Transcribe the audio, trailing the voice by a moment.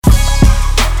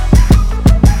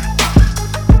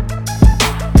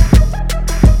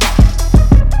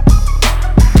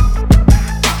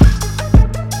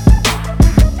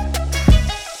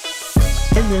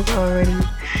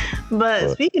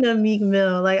But speaking of Meek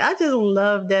Mill, like I just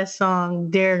love that song,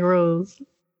 Derrick Rose.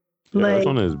 Yeah, that's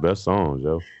one of his best songs,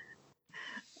 yo.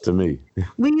 To me.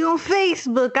 We on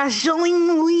Facebook, I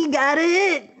showing we got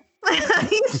it.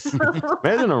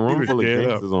 Imagine a room full of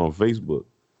gangsters on Facebook.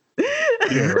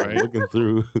 Yeah, right. Looking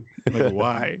through. Like,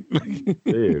 why?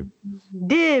 Yeah.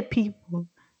 Dead people,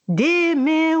 dead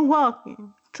men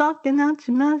walking, talking out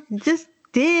your mouth, just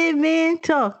dead men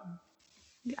talking.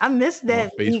 I miss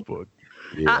that. On Facebook.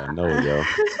 Yeah, I know, yo.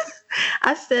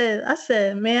 I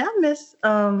said, man, I miss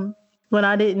when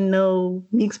I didn't know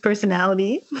Meek's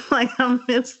personality. Like I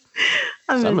miss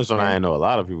when I didn't know a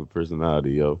lot of people's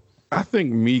personality, yo. I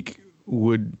think Meek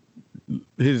would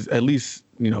at least,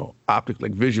 optically,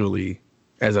 like visually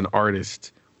as an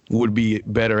artist would be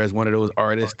better as one of those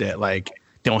artists that like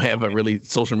don't have a really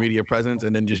social media presence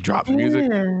and then just drops music.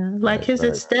 Yeah, like his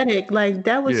aesthetic, like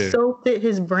that would so fit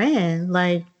his brand.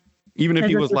 Like even if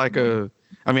he was like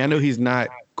I know he's not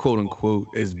quote unquote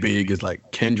as big as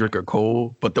like Kendrick or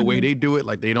Cole, but the way they do it,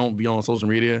 like they don't be on social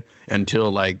media until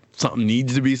like something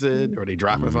needs to be said or they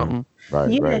drop or something.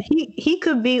 Right. He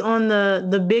could be on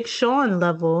the Big Sean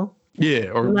level. Yeah,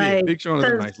 or like, Big Sean is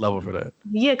a nice level for that.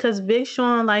 Yeah, because Big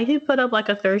Sean, like he put up like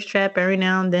a thirst trap every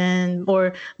now and then,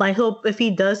 or like if he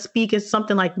does speak, it's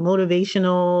something like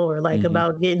motivational or like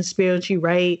about getting spiritually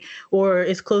right, or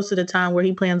it's close to the time where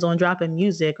he plans on dropping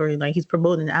music or like he's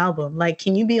promoting an album. Like,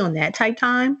 can you be on that type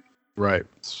time? Right.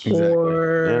 Exactly.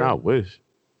 Man, I wish.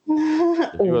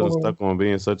 If he wasn't stuck on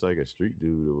being such like a street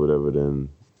dude or whatever, then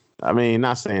I mean,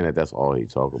 not saying that that's all he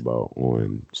talk about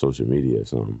on social media or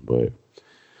something, but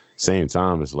same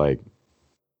time, it's like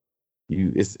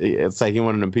it's like you're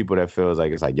one of them people that feels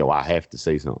like it's like, yo, I have to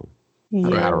say something. I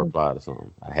gotta reply to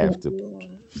something. I have to,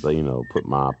 put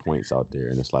my points out there.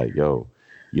 And it's like, yo,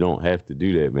 you don't have to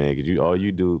do that, man. Because all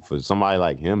you do for somebody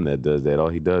like him that does that, all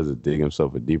he does is dig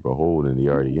himself a deeper hole than he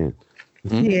already in.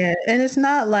 Yeah, and it's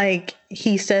not like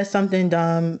he says something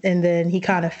dumb and then he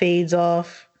kind of fades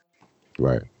off.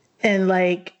 Right. And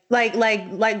like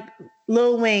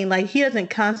Lil Wayne, like he doesn't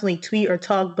constantly tweet or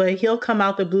talk, but he'll come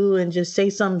out the blue and just say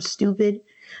something stupid.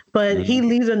 But he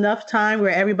leaves enough time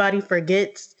where everybody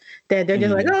forgets that they're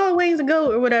just like, oh, Wayne's a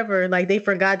goat or whatever. Like they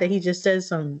forgot that he just says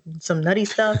some nutty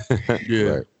stuff.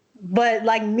 Yeah. But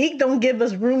like Meek don't give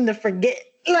us room to forget.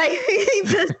 Like he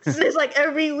just it's like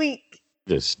every week.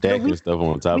 Just stacking stuff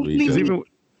on top of each other.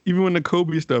 Even when the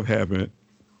Kobe stuff happened,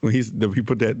 when he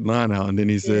put that line out and then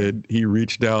he said he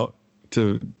reached out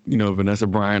to Vanessa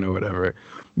Bryant or whatever,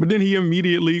 but then he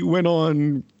immediately went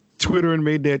on Twitter and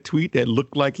made that tweet that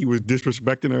looked like he was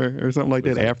disrespecting her or something like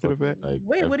that after the fact. Like,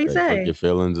 wait, what'd he say? Your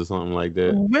feelings or something like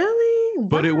that. Really?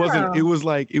 But it wasn't. It was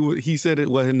like he said it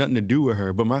wasn't nothing to do with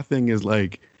her. But my thing is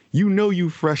like, you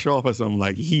fresh off of some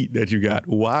like heat that you got.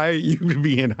 Why are you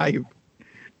being hype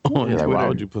on Twitter? Like, why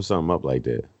would you put something up like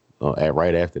that?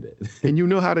 Right after that. And you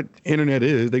know how the internet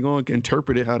is. They're going to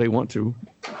interpret it how they want to.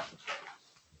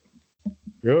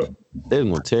 Yeah. It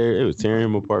was tearing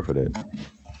him apart for that.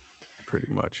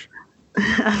 Pretty much.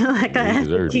 I feel like I have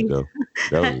to keep, though.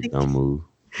 That was a dumb move.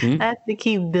 I have to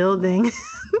keep building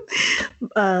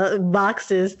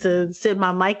boxes to sit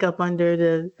my mic up under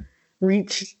to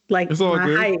reach like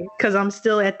my height because I'm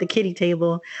still at the kiddie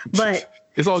table. But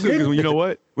it's all good because you know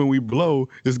what? When we blow,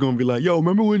 it's gonna be like, yo,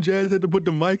 remember when Jazz had to put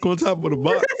the mic on top of the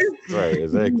box? Right,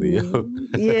 exactly. Yo.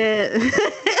 Yeah.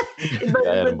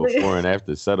 I had them before and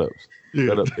after setup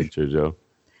pictures, yo.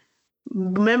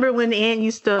 Remember when Ant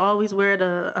used to always wear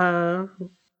the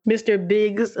Mr.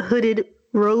 Big's hooded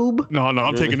robe? No,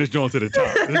 I'm taking this joint to the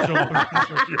top.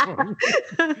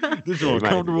 This joint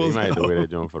comfortable. He might have to wear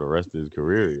that joint for the rest of his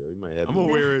career, yo. He might have. I'm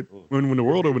gonna wear it when the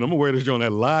world opens. I'm gonna wear this joint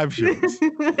at live shows.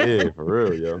 Yeah, for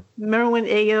real, yo. Remember when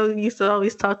Ayo used to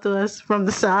always talk to us from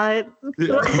the side?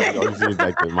 Yeah.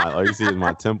 All you see is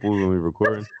my temples when we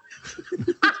recording.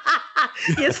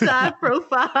 Your side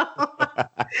profile.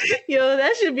 Yo,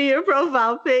 that should be your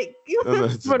profile pic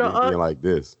for the like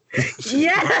this.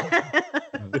 Yeah.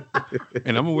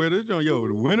 And I'm gonna wear this joint. Yo,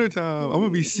 the wintertime, I'm gonna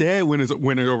be sad when it's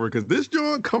winter over because this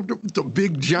joint comfortable, the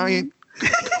big giant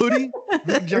hoodie,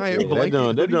 big giant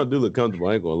blanket. That joint do look comfortable.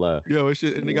 I ain't gonna lie. Yo, it's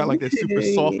just, and they got like that super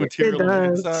soft material on the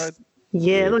inside.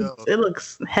 Yeah, it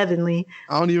looks heavenly.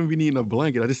 I don't even be needing a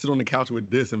blanket. I just sit on the couch with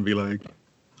this and be like,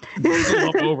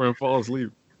 up over and fall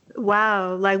asleep.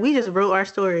 Wow, like we just wrote our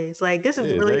stories. Like this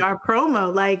is really our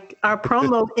promo. Like our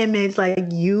promo image, like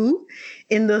you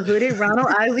in the hooded Ronald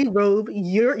Isley robe,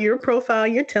 your profile,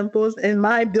 your temples, and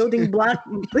my building block,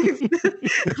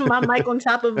 my mic on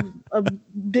top of a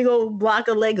big old block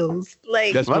of Legos.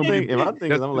 Like that's my thing.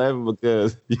 I'm laughing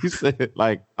because you said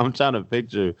like I'm trying to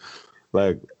picture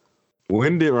like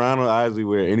When did Ronald Isley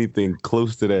wear anything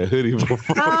close to that hoodie before?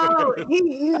 Oh,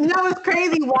 it's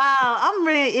crazy. Wow, I'm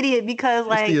really an idiot because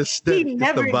he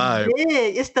never did.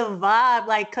 It's the vibe.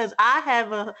 Like, cause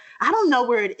I don't know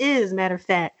where it is. Matter of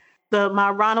fact, my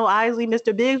Ronald Isley,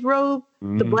 Mr. Biggs robe,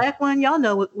 the black one. Y'all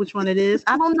know which one it is.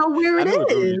 I don't know where it is.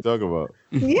 What you're talking about.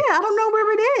 Yeah, I don't know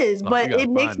where it is, but it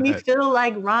makes me feel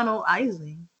like Ronald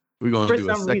Isley. We're gonna do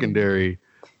a secondary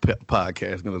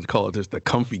podcast. Gonna call it just the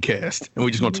comfy cast, and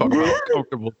we're just gonna talk about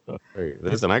comfortable stuff. Hey,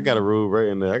 listen, I got a robe right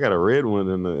in there. I got a red one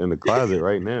in the closet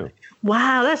right now.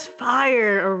 Wow, that's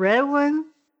fire! A red one.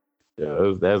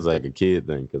 Yeah, that's like a kid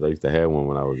thing because I used to have one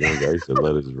when I was younger. I used to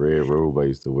love this red robe I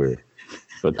used to wear,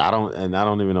 but I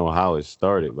don't even know how it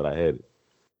started, but I had it.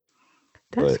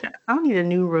 I don't need a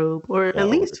new robe, or at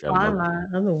least find my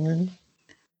other one.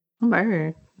 I'm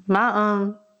hurt.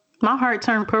 My heart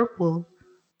turned purple.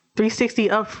 360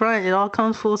 up front, it all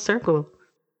comes full circle.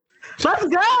 Let's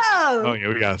go! Oh yeah,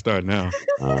 we gotta start now.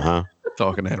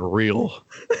 Talking that real,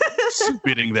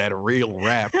 spitting that real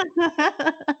rap,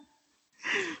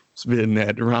 spitting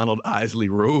that Ronald Isley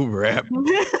robe rap.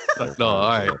 Like, no, all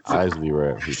right, Isley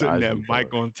rap. Sitting that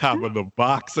mic on top of the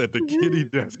box at the kitty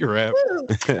desk rap.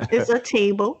 It's a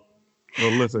table.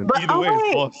 Well, listen. Either way,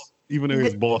 it's boss. Even though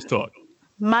it's boss talk.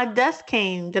 My desk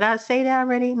came. Did I say that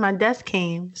already? My desk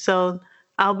came, so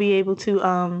I'll be able to,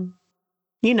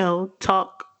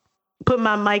 talk, put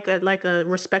my mic at like a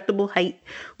respectable height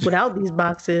without these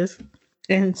boxes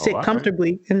and sit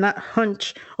comfortably and not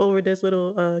hunch over this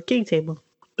little kitty table.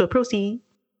 But proceed.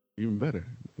 Even better.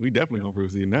 We definitely gonna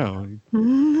proceed now.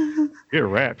 You're a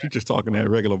rap. You're just talking that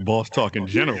regular boss talk in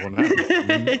general now.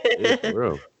 Yeah, for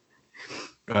real.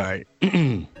 All right.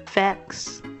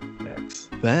 Facts.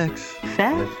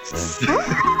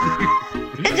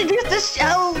 Introduce the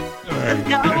show. Let's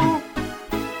go.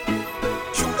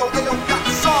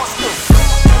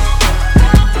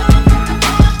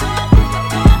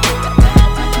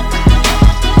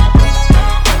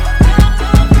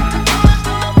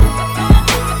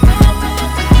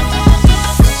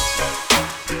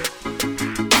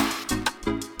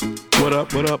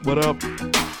 What up?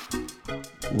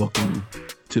 Welcome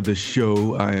to the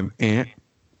show. I am Ant.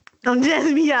 I'm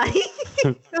Jasmine Yachty.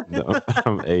 No,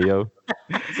 I'm Ayo.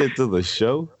 Said to the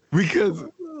show? Because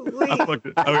I fucked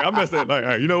it. I messed it. Like, all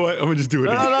right, you know what? I'm gonna just do it.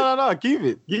 No. Keep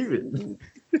it.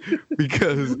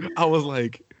 Because I was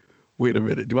like, wait a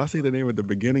minute. Do I say the name at the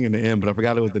beginning and the end? But I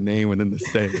forgot it was the name and then the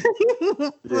stay.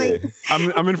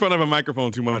 I'm in front of a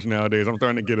microphone too much nowadays. I'm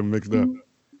starting to get them mixed up.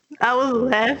 I was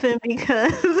laughing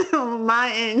because my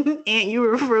Aunt, you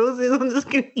were frozen on the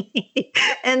screen,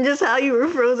 and just how you were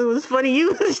frozen was funny. You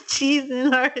was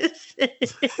cheesing her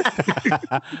shit.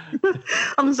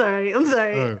 I'm sorry.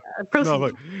 No,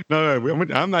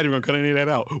 I'm not even gonna cut any of that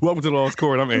out. Welcome to the Lost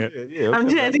Chord. I'm Ant. I'm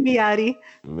Jasmine Yachty.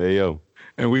 Ayo.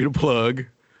 And we the plug,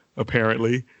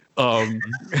 apparently.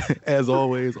 As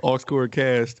always, Aux Chord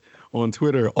Cast on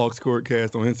Twitter, Aux Chord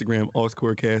Cast on Instagram,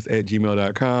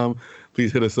 auxchordcast@gmail.com.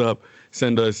 Please hit us up.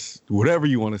 Send us whatever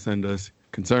you want to send us.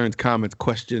 Concerns, comments,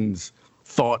 questions,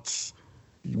 thoughts,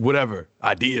 whatever,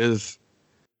 ideas.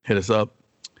 Hit us up.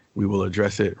 We will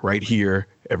address it right here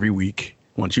every week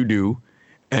once you do.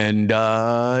 And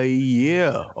all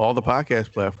the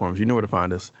podcast platforms. You know where to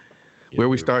find us. Where are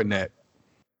we starting at?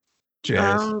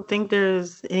 Jazz. I don't think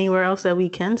there's anywhere else that we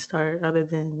can start other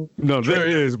than. No, there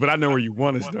is, but I know where you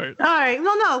want to start. All right,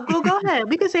 no, go ahead.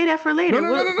 We can say that for later.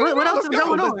 What else is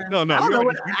going on? No. I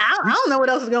don't know what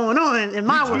else is going on in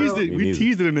my world. We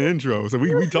teased it in the intro, so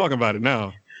we talking about it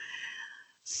now.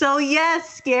 So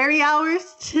yes, Scary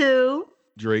Hours 2.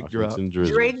 Drake drops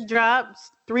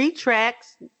 3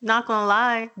 tracks. Not gonna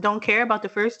lie, don't care about the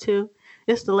first 2.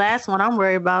 It's the last one I'm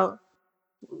worried about.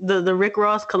 The Rick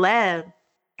Ross collab.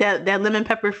 That lemon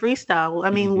pepper freestyle. I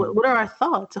mean, what are our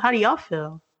thoughts? How do y'all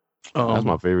feel? That's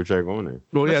my favorite track on there.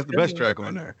 Well, yeah, it's the best track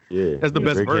on there. Yeah, that's the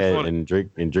best Drake verse on it.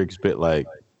 And Drake spit like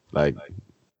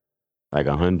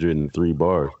 103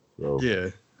 bars. So yeah,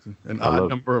 an odd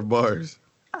number of bars.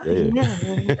 Yeah.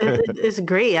 It's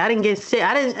great. I didn't get sick.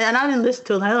 I didn't listen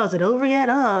to it. Like, is it over yet?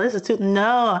 Oh, this is too.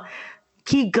 No,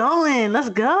 keep going. Let's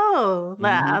go.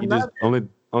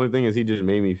 Only thing is, he just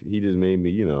made me.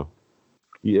 You know.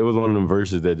 It was one of them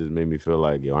verses that just made me feel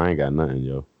like, yo, I ain't got nothing,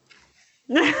 yo.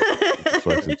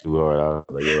 Flexing too hard. I was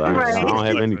like, yo, I don't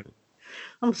have anything.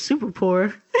 I'm super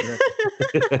poor.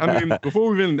 I mean, before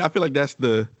we even, I feel like that's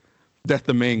the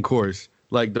main course.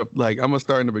 Like I'm gonna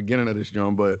start in the beginning of this,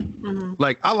 John, but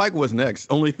like I like what's next.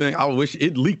 Only thing I wish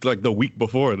it leaked like the week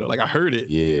before though. Like I heard it,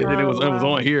 and then it was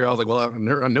on here. I was like, well,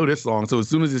 I know this song. So as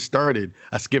soon as it started,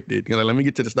 I skipped it. Like, let me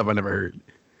get to the stuff I never heard.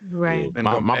 Right. And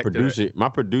my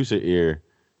producer ear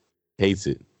hates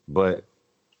it, but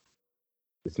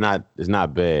it's not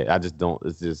bad. I just don't.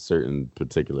 It's just certain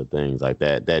particular things like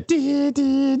that.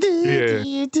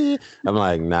 I'm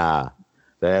like, nah,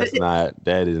 that's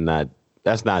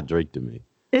not Drake to me.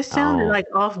 It sounded like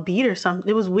offbeat or something.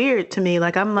 It was weird to me.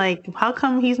 Like, I'm like, how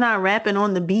come he's not rapping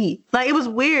on the beat? Like, it was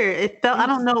weird. It felt, I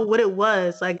don't know what it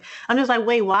was. Like, I'm just like,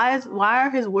 wait, why are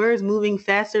his words moving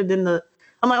faster than the?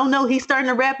 I'm like, oh no, he's starting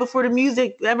to rap before the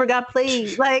music ever got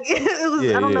played. Like, it was,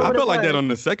 I don't know. I felt like that on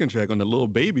the second track, on the Lil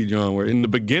Baby John, where in the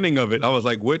beginning of it, I was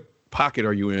like, what pocket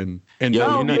are you in? And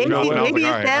maybe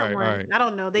it's that one. I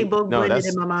don't know. They both blended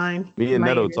in my mind. Me and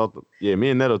Neto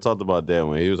talked about that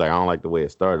one. He was like, I don't like the way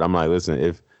it started. I'm like, listen,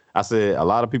 if I said a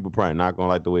lot of people probably not gonna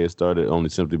like the way it started, only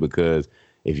simply because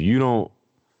if you don't,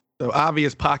 the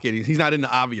obvious pocket, he's not in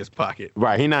the obvious pocket.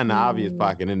 Right, he's not in the obvious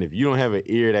pocket. And if you don't have an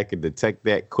ear that can detect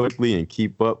that quickly and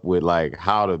keep up with like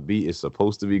how the beat is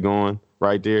supposed to be going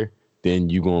right there, then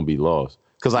you're gonna be lost.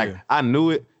 Cause like I knew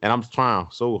it and I'm trying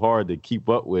so hard to keep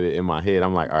up with it in my head.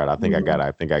 I'm like, all right, I think I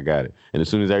got it. And as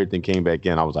soon as everything came back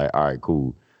in, I was like, all right,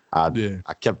 cool. I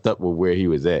kept up with where he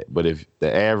was at. But if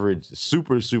the average,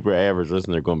 super average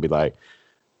listener gonna be like,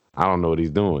 I don't know what he's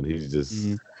doing. He's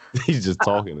just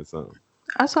talking or something.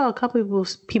 I saw a couple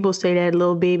people say that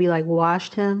Lil Baby like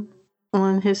washed him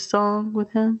on his song with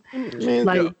him. Man,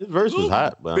 like his verse was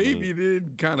hot, but Baby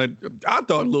did kind of. I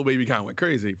thought Lil Baby kind of went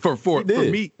crazy for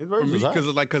me. His verse was hot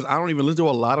because I don't even listen to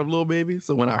a lot of Lil Baby.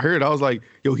 So when I heard, I was like,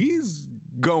 yo, he's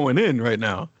going in right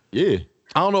now. Yeah.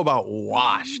 I don't know about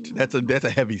washed. That's a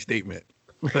heavy statement.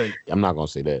 Like, I'm not gonna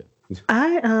say that.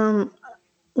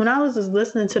 When I was just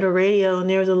listening to the radio and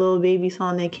there was a Lil Baby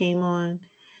song that came on.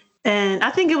 And I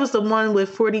think it was the one with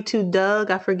 42 Doug.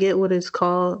 I forget what it's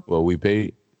called. Well, We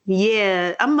Paid.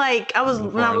 Yeah, I'm like, when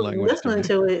I was listening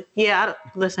to it. Yeah,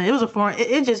 listen, it was a foreign.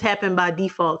 It just happened by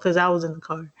default because I was in the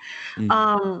car.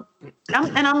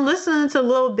 I'm listening to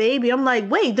Lil Baby. I'm like,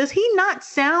 wait, does he not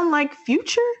sound like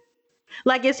Future?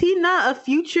 Like, is he not a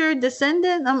Future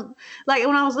descendant? I'm like,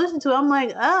 when I was listening to it, I'm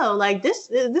like, oh, like this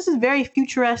is very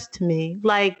Futuresque to me.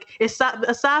 Like,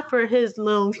 aside for his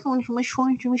little that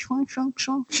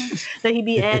he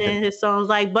be adding in his songs,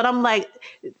 like, but I'm like,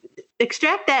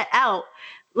 extract that out.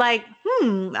 Like,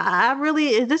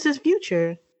 this is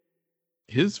Future.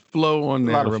 His flow on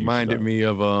that reminded me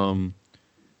of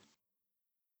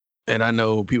and I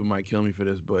know people might kill me for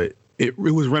this, but it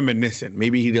was reminiscent.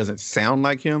 Maybe he doesn't sound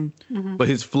like him, but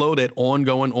his flow, that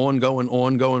ongoing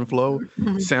flow,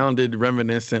 sounded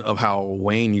reminiscent of how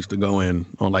Wayne used to go in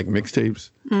on like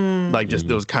mixtapes, like just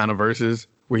those kind of verses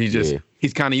where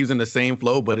he's kind of using the same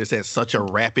flow, but it's at such a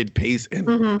rapid pace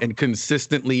and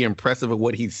consistently impressive at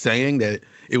what he's saying that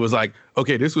it was like,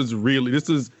 okay,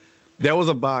 that was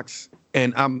a box,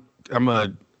 and I'm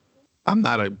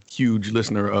not a huge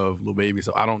listener of Lil Baby,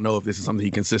 so I don't know if this is something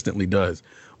he consistently does.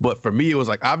 But for me, it was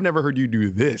like, I've never heard you do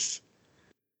this.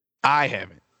 I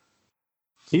haven't.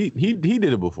 He did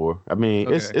it before. I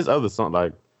mean, it's other songs,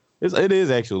 like it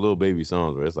is actually Lil Baby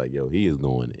songs where it's like, yo, he is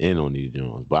going in on these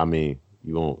Jones. But I mean,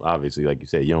 you don't, obviously, like you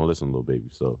said, you don't listen to Lil Baby,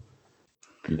 so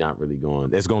you're not really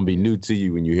going. That's going to be new to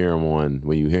you when you hear him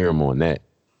on that.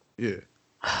 Yeah.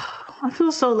 I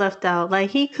feel so left out.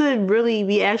 Like, he could really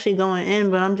be actually going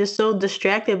in, but I'm just so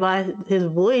distracted by his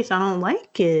voice. I don't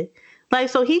like it. Like,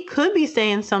 so he could be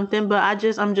saying something, but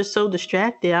I'm just so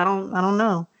distracted. I don't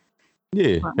know.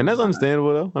 Yeah, and that's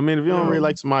understandable though. I mean, if you don't really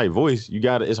like somebody's voice,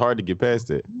 it's hard to get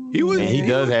past it. He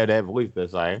does have that voice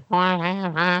that's like.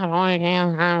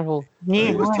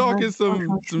 He was talking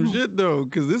some shit though,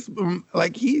 because this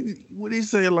what did he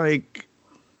say? Like,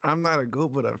 I'm not a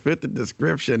goat, but I fit the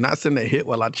description. Not sending a hit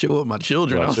while I chill with my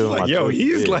children. I was like, yo,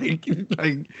 he's like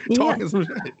talking some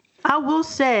shit. I will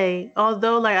say,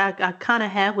 although like I kind of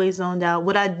halfway zoned out,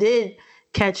 what I did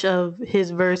catch of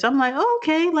his verse, I'm like, oh,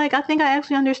 okay, like I think I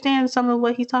actually understand some of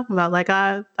what he's talking about. Like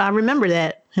I remember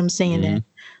him saying that.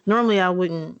 Normally I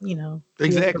wouldn't,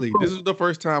 Exactly. This is the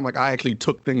first time like I actually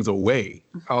took things away.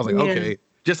 I was like, okay,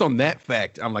 just on that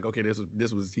fact, I'm like, okay, this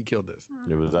was he killed this.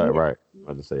 It was that right.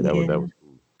 I just say that was cool.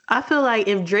 I feel like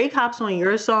if Drake hops on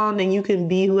your song, then you can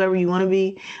be whoever you want to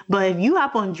be. But if you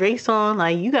hop on Drake's song,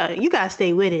 like you gotta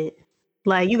stay with it.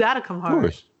 Like you gotta come hard. Of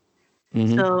course.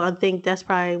 Mm-hmm. So I think that's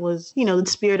probably was the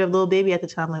spirit of Lil Baby at the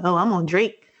time. Like, oh, I'm on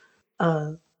Drake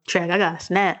track. I gotta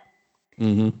snap.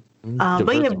 Mm-hmm.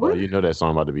 But yeah, you know that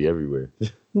song about to be everywhere.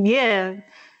 yeah.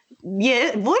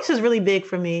 Voice is really big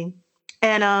for me,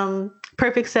 and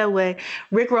perfect segue.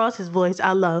 Rick Ross's voice,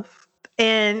 I love.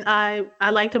 And I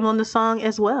liked him on the song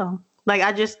as well. Like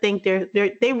I just think they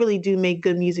really do make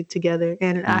good music together.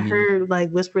 And I heard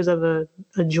like whispers of a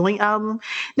joint album.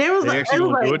 They actually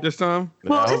gonna do it this time?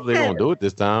 Well, I hope they're gonna do it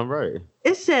this time, right?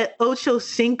 It said Ocho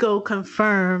Cinco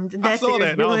confirmed. I saw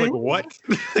that and I was like, what?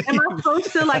 Am I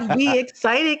supposed to like be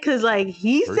excited because like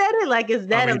he said it? Like, is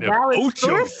that a valid Ocho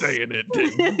source? saying it,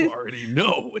 then you already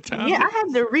know what time. Yeah, I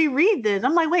had to reread this.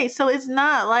 I'm like, wait, so it's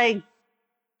not like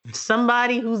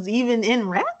somebody who's even in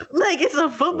rap? Like it's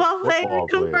a football player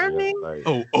confirming? Yeah, like,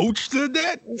 oh, Och said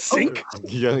that? Sink?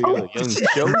 Young Joe?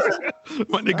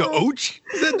 My nigga Och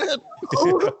said that?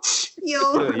 Och,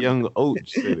 yo. Young Och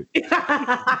said it.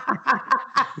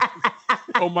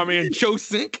 Oh, my man Joe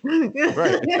Sink?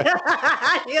 Right.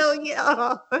 Yo.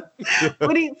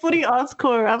 Footy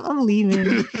Oscore, I'm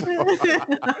leaving.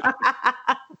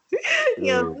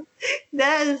 Yo,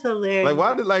 that is hilarious. Like,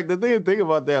 why did the thing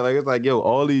about that? Like, it's like, yo,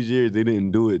 all these years they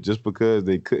didn't do it just because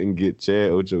they couldn't get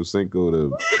Chad Ochocinco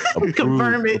to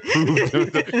confirm it.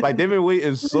 Like they've been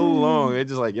waiting so long. It's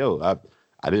just like, yo,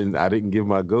 I didn't give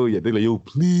my go yet. They're like, yo,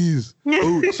 please,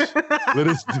 Oach, let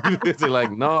us do this. They're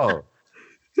like, no,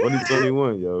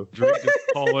 2021, yo. Drake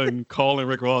is calling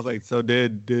Rick Ross like, so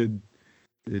did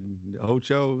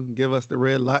Ocho give us the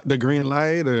green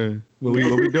light, or what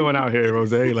we doing out here,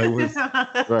 Rose? Like, what's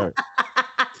right?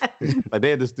 Like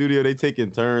they at the studio, they taking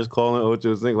turns calling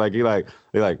Ocho Cinco. Like they like,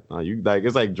 oh, you like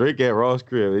it's like Drake at Ross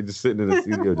crib. They just sitting in the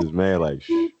studio, just mad like,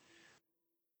 shh.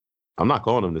 I'm not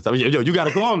calling him this time. Yo, you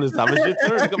gotta call him this time. It's your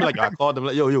turn. I'm like, I called him.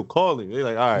 Like, yo, call him. They're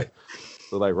like, all right.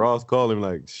 So like Ross called him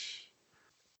like, shh,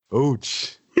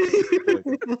 Ouch.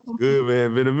 Good,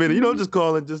 man. Been a minute. Just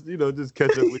calling, just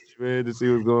catch up with you, man, to see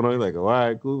what's going on. He's like, all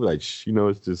right, cool. Like, it's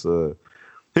just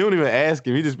he don't even ask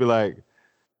him. He just be like,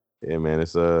 yeah, man,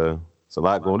 it's a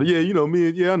lot going on. Yeah,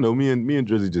 I know. Me and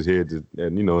Drizzy just here at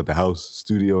the house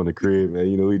studio in the crib,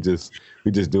 man. We just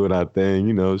doing our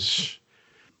thing, shh.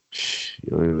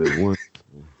 You know, like one.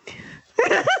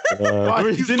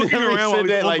 He's looking around said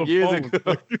that like years ago.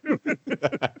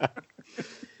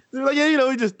 Like, yeah,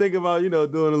 we just think about,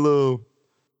 doing a little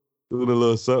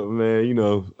something, man.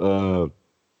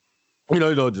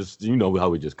 Just how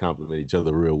we just compliment each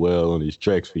other real well on these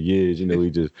tracks for years. We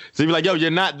just so you be like, yo,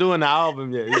 you're not doing the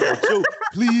album yet. Like, yo,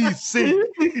 please sing,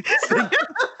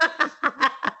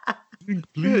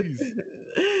 please.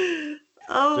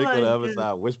 Oh Jake my on the other goodness.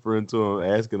 side, whispering to him,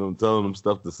 asking him, telling him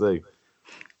stuff to say.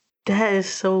 That is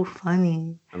so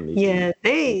funny. I mean, Yeah,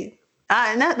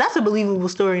 that's a believable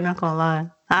story. Not gonna lie,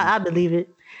 I believe it.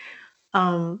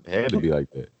 It had to be like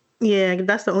that. Yeah,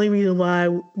 that's the only reason why.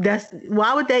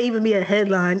 Why would that even be a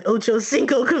headline? Ocho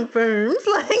Cinco confirms.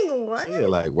 Like what? Yeah,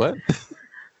 like what?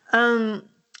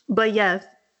 But yes,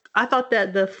 I thought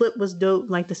that the flip was dope.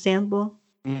 Like the sample.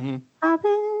 Mm-hmm. I've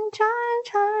been trying.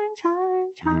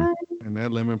 And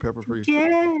that lemon pepper free.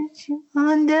 Get you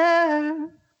under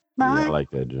my I like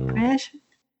that, John. pressure.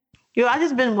 Yo, I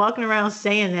just been walking around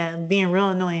saying that and being real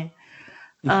annoying.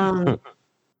 Yeah,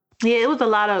 it was a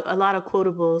lot of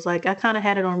quotables. Like I kind of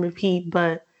had it on repeat,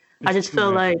 but I just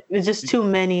feel like it's just too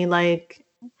many. Like,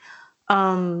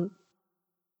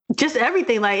 just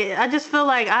everything. Like I just feel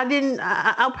like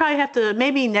I'll probably have to.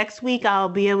 Maybe next week I'll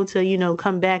be able to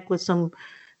come back with some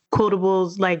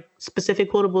quotables, like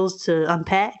specific quotables to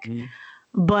unpack. Mm-hmm.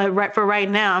 But right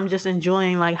now, I'm just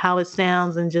enjoying like how it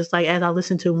sounds, and just like as I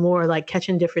listen to more, like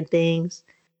catching different things.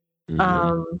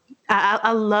 Mm-hmm.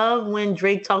 I love when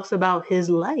Drake talks about his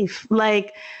life,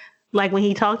 like when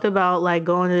he talked about like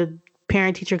going to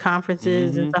parent teacher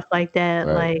conferences and stuff like that.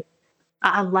 Right. Like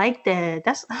I like that.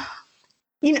 That's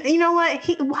you know what?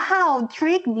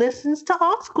 Drake listens to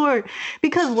Oxcourt,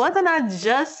 because wasn't I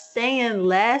just saying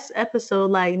last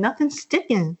episode like nothing's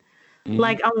sticking? Mm-hmm.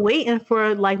 Like I'm waiting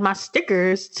for like my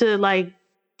stickers to like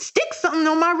stick something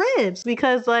on my ribs,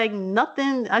 because like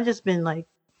nothing. I just been like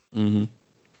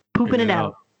pooping it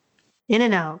out, in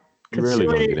and out. You really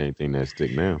don't get anything that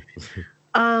stick now.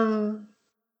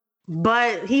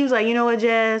 But he was like, you know what,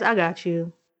 Jazz, I got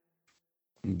you.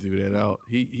 Do that out.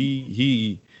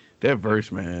 He that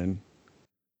verse, man.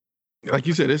 Like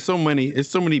you said, it's so many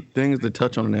things to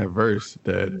touch on in that verse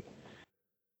that.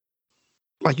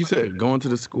 Like you said, going to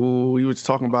the school, he was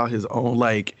talking about his own,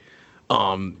 like,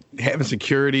 having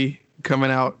security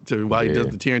coming out to while he does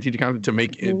the TNT content to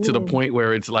make it to the point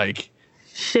where it's like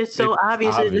shit's so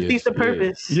obvious it defeats the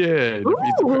purpose. Yeah,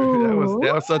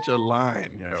 that was such a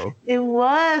line, It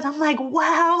was. I'm like,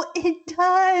 wow, it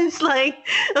does. Like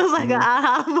it was like an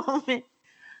aha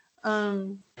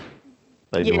moment.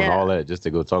 Like doing all that just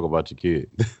to go talk about your kid.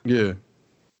 Yeah.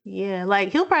 Yeah,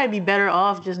 like he'll probably be better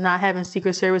off just not having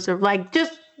Secret Service, or like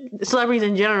just celebrities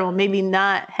in general, maybe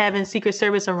not having Secret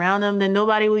Service around them, then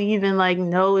nobody will even like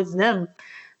know it's them.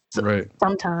 So, right.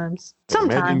 Sometimes.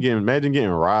 Imagine getting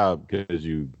robbed because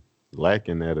you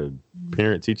lacking at a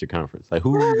parent-teacher conference. Like,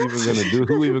 who even gonna do?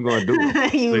 Who even gonna do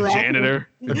it? The janitor,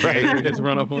 right? Just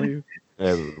run up on you.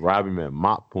 Rob him at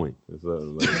mop point. So,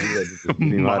 like,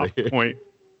 mop point.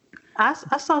 I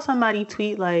saw somebody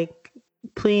tweet like,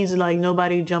 please, like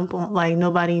nobody jump on, like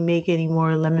nobody make any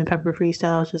more lemon pepper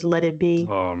freestyles. Just let it be.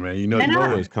 Oh man, you know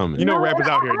it's coming. You know, rappers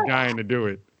out here dying to do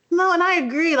it. No, and I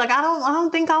agree. Like, I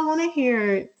don't think I want to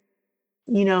hear,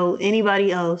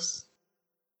 anybody else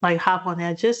like hop on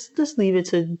that. Just leave it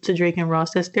to Drake and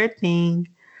Ross. That's their thing.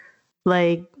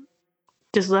 Like,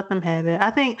 just let them have it. I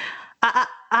think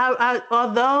I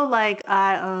although like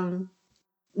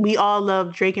we all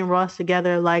love Drake and Ross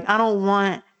together. Like, I don't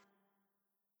want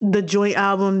the joint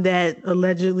album that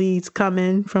allegedly is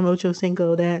coming from Ocho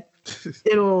Cinco that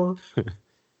it'll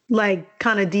like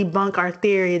kind of debunk our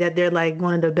theory that they're like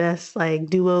one of the best like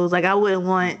duos. Like, I wouldn't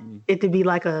want it to be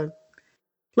like a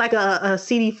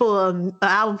CD full of an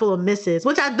album full of misses,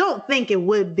 which I don't think it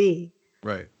would be.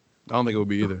 Right. I don't think it would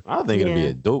be either. I think it'd be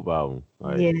a dope album.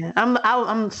 Like, yeah,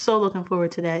 I'm so looking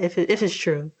forward to that if it's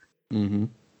true. Mm-hmm.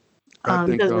 I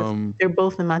think they're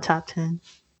both in my top 10.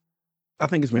 I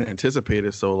think it's been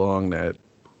anticipated so long that,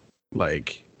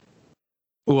 like,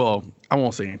 well, I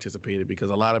won't say anticipated because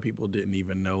a lot of people didn't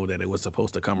even know that it was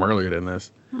supposed to come earlier than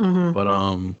this. Mm-hmm. But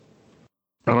I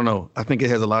don't know. I think it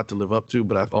has a lot to live up to,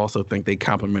 but I also think they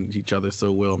complement each other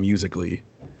so well musically.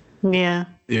 Yeah.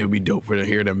 It would be dope to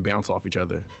hear them bounce off each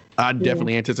other. I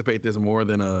definitely anticipate this more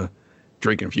than a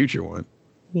Drake and Future one.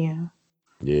 Yeah.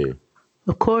 Yeah.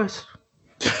 Of course.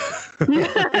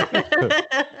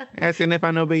 Asking if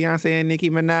I know Beyonce and Nicki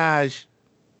Minaj.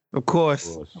 Of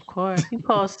course. Of course. You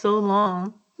paused so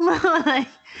long. Like,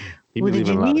 what did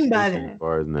you mean by that?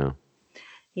 Bars now.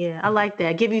 Yeah, I like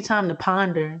that. Give you time to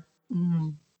ponder.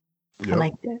 Yep. I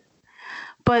like that.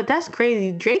 But that's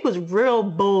crazy. Drake was real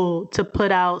bold to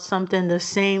put out something the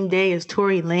same day as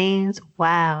Tory Lanez.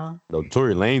 Wow. No,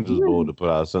 Tory Lanez was bold to put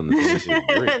out something the same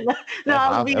day as Drake.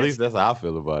 At least that's how I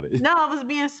feel about it. No, I was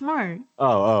being smart.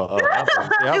 Oh.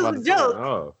 It was a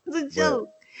joke. It was a joke.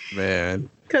 Man.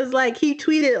 Because, like, he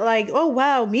tweeted, like, oh,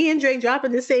 wow, me and Drake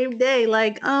dropping the same day.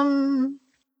 Like,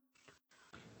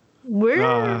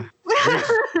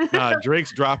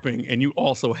 Drake's dropping, and you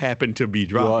also happen to be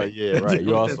dropping. Yeah, right.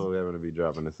 You also happen to be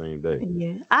dropping the same day.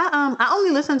 Yeah, I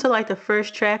only listened to like the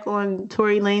first track on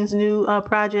Tory Lanez's new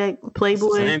project,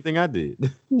 Playboy. Same thing I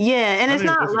did. Yeah, and it's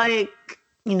not like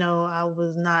I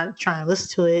was not trying to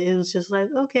listen to it. It was just like,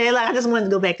 okay, like I just wanted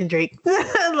to go back to Drake.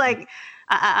 Like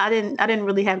I didn't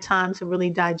really have time to really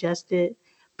digest it.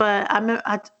 But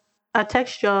I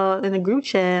text y'all in the group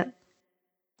chat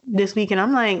this week, and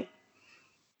I'm like,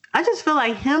 I just feel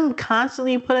like him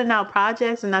constantly putting out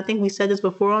projects, and I think we said this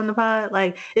before on the pod,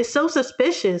 like, it's so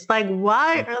suspicious. Like,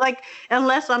 why? Like,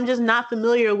 unless I'm just not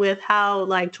familiar with how,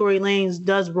 like, Tory Lanez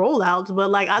does rollouts, but,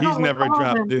 like, He's never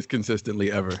dropped this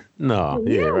consistently ever. No.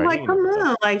 Yeah, right. Like, come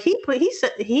on. Like, he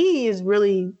said he's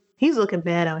looking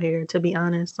bad out here, to be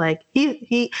honest. Like,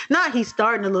 he's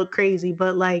starting to look crazy,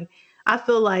 but, like, I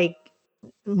feel like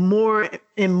more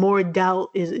and more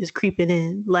doubt is creeping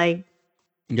in. Like,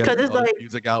 because it's like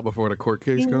music out before the court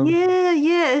case comes.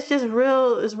 Yeah, it's just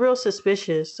real. It's real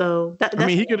suspicious. So I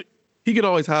mean, he could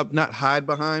always not hide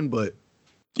behind, but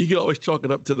he could always chalk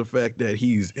it up to the fact that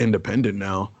he's independent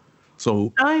now.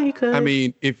 So he could. I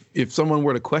mean, if someone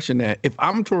were to question that, if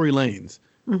I'm Tory Lanez,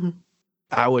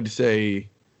 I would say,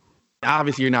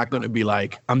 obviously, you're not going to be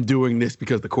like, I'm doing this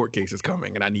because the court case is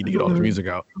coming and I need to get all this music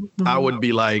out. I would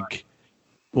be like,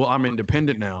 well, I'm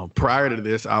independent now. Prior to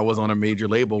this, I was on a major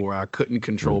label where I couldn't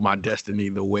control my destiny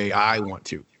the way I want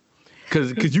to.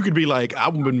 Because you could be like,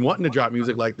 I've been wanting to drop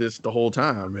music like this the whole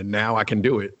time, and now I can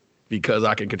do it because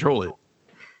I can control it.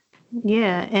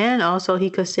 Yeah, and also he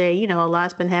could say, a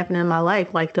lot's been happening in my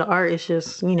life. Like, the art is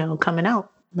just, coming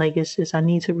out. Like, it's just, I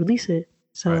need to release it.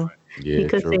 So he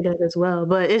could say that as well.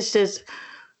 But it just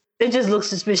looks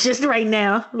suspicious right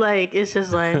now. Like, it's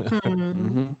just like,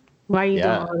 why are you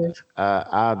doing all this?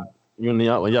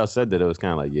 When y'all said that, it was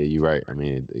kind of like, yeah, you're right. I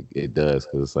mean, it does,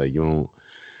 because it's like you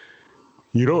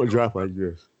don't drop like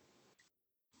this,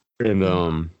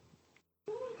 and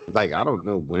like I don't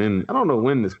know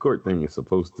when this court thing is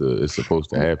supposed to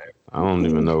happen. I don't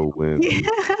even know when. Yeah,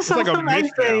 it's like a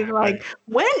mystery. Like,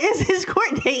 when is his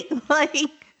court date? Like.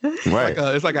 Right.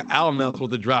 It's like an album that's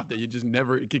supposed to drop that you just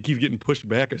never, it keeps getting pushed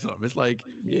back or something. It's like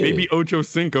maybe Ocho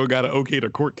Cinco got an okay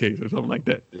to court case or something like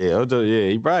that. Yeah, Ocho,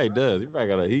 he probably does.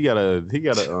 He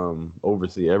gotta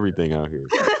oversee everything out here.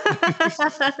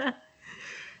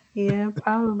 Yeah,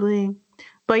 probably.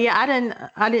 But yeah,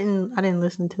 I didn't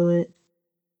listen to it.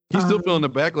 He's still feeling the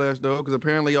backlash though, because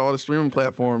apparently all the streaming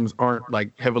platforms aren't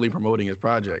like heavily promoting his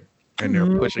project, and they're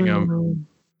pushing him.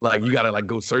 Like you gotta like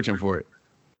go searching for it.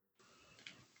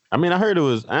 I mean, I heard it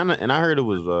was, and I heard it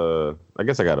was. I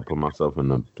guess I got to put myself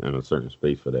in a certain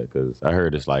space for that because I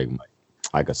heard it's like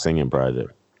a singing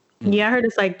project. Yeah, I heard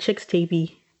it's like Chicks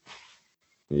Tapey.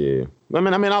 Yeah, I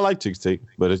mean, I like Chicks Tape,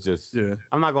 but it's just,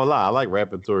 I'm not gonna lie, I like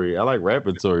Rappatory. I like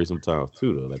Rappatory sometimes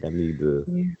too, though. Like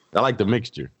I like the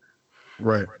mixture.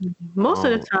 Right. Most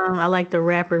of the time, I like the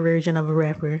rapper version of a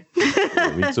rapper.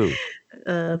 Yeah, me too.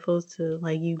 Opposed to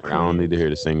like you. I don't need to hear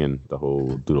the singing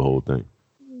do the whole thing.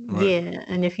 Right. Yeah,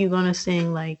 and if you're gonna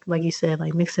sing like you said,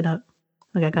 like mix it up.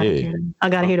 Like I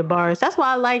gotta hear the bars. That's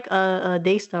why I like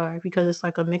Daystar because it's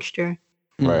like a mixture.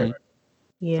 Right.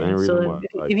 Yeah. So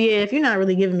if you're not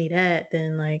really giving me that,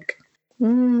 then like,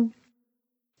 I'm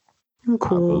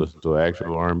cool. I'll listen to an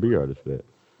actual R&B artist for that.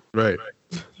 Right.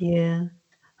 Yeah.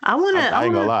 I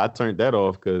ain't gonna lie. I turned that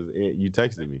off because you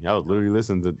texted me. I was literally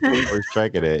listening to the first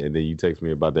track of that, and then you texted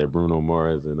me about that Bruno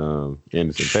Mars and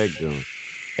Anderson .Paak joint.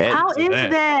 How is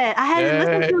that? I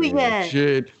haven't listened to it yet.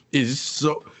 Shit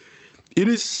it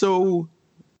is so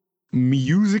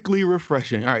musically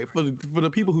refreshing. All right, for the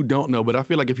people who don't know, but I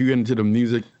feel like if you get into the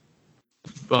music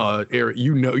area,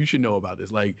 you should know about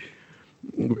this. Like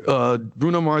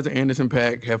Bruno Mars and Anderson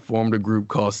 .Paak have formed a group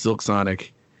called Silk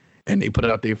Sonic, and they put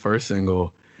out their first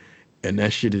single, and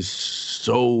that shit is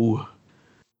so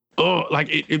like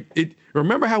it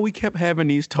remember how we kept having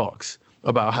these talks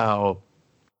about how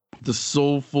the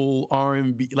soulful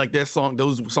R&B, like those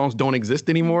songs don't exist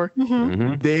anymore.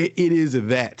 It is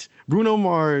that Bruno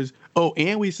Mars. Oh,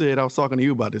 and we said, I was talking to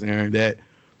you about this, Aaron, that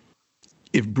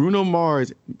if Bruno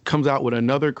Mars comes out with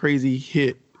another crazy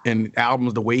hit and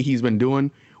albums the way he's been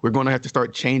doing, we're going to have to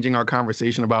start changing our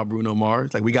conversation about Bruno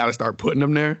Mars. Like we got to start putting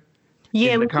him there.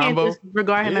 Yeah, we can't just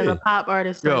regard him as a pop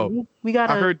artist. Yo, we got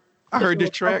to. I heard this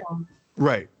track.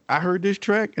 Right. I heard this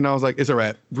track and I was like, it's a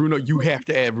wrap. Bruno, you have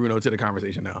to add Bruno to the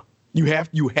conversation now. You have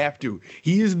to.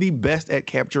 He is the best at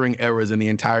capturing eras in the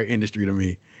entire industry to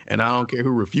me. And I don't care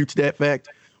who refutes that fact,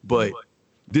 but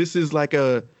this is like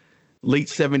a late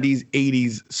 70s,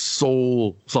 80s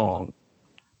soul song.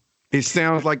 It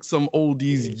sounds like some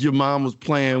oldies your mom was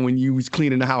playing when you was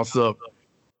cleaning the house up,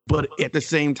 but at the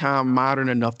same time, modern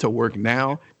enough to work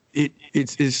now.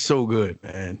 It's so good,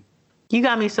 man. You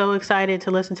got me so excited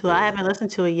to listen to it. I haven't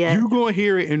listened to it yet. You're going to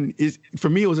hear it, and for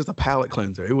me, it was just a palate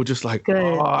cleanser. It was just like,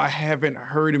 I haven't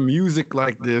heard music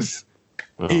like this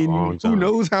in who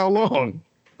knows how long.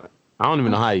 I don't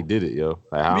even know how he did it, yo.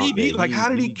 Like, how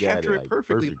did he capture it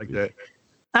perfectly like that?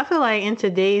 I feel like in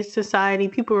today's society,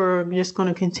 people are just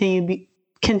going to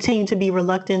continue to be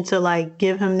reluctant to like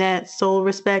give him that soul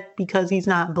respect because he's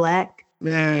not black.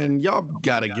 Man, y'all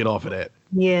got to get off of that.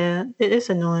 Yeah, it's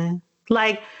annoying.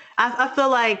 Like, I feel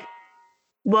like,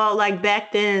 well, like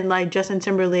back then, like Justin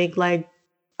Timberlake, like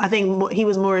I think he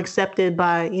was more accepted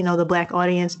by, the black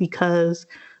audience because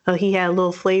he had a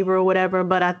little flavor or whatever.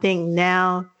 But I think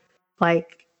now,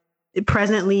 like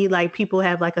presently, like people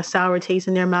have like a sour taste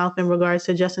in their mouth in regards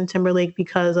to Justin Timberlake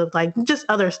because of like just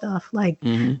other stuff like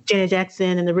Janet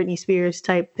Jackson and the Britney Spears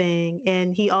type thing.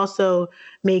 And he also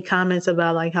made comments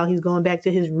about like how he's going back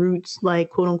to his roots, like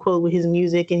quote unquote, with his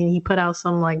music. And he put out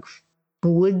some like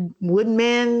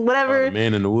Woodman, whatever.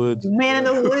 Man in the Woods. Man in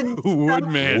the Woods.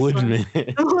 Woodman.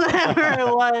 Whatever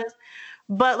it was.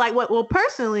 But like well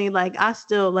personally, like I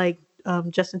still like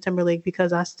Justin Timberlake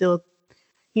because I still,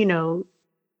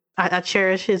 I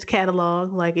cherish his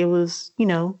catalog. Like it was,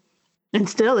 and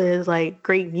still is like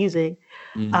great music.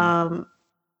 But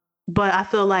I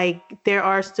feel like there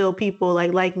are still people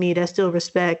like me that still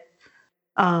respect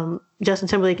Justin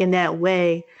Timberlake in that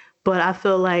way. But I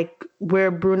feel like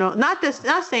where Bruno, not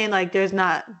saying like there's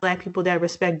not black people that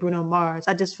respect Bruno Mars.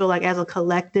 I just feel like as a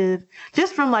collective,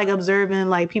 just from like observing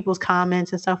like people's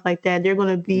comments and stuff like that, they're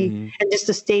going to be, and just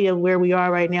the state of where we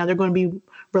are right now, they're going to be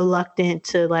reluctant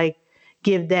to like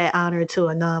give that honor to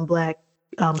a non-black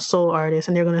soul artist.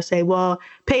 And they're going to say, well,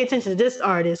 pay attention to this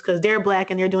artist because they're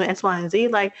black and they're doing X, Y, and Z.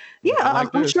 Like, yeah,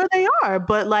 I'm sure they are.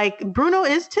 But like Bruno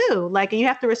is too. Like, and you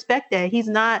have to respect that. He's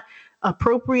not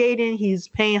appropriating, he's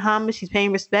paying homage, he's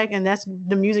paying respect, and that's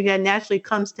the music that naturally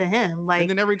comes to him. Like, and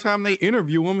then every time they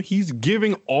interview him, he's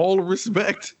giving all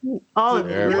respect. All of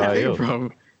everybody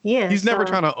else. Yeah, he's never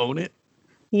trying to own it.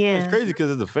 Yeah, it's crazy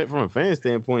because from a fan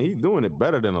standpoint, he's doing it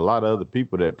better than a lot of other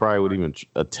people that probably would even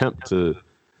attempt to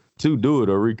do it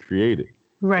or recreate it.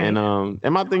 Right. And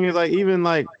my thing is like even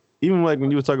like when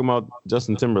you were talking about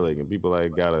Justin Timberlake and people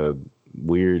like got a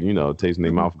weird taste in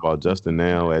their mouth about Justin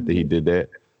now after he did that.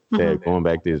 going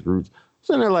back to his roots.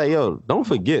 So they're like, yo, don't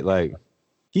forget, like,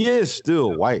 he is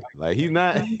still white. Like, he's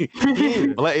not, he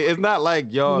ain't black. It's not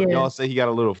like y'all say he got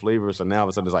a little flavor, so now all of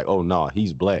a sudden it's like, oh, no,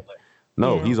 he's black.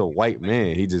 No, he's a white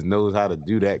man. He just knows how to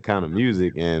do that kind of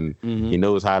music, and he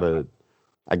knows how to,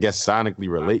 I guess, sonically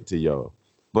relate to y'all.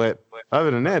 But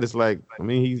other than that, it's like, I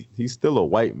mean, he's still a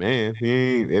white man.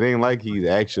 It ain't like he's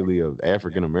actually an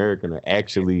African American or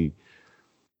actually,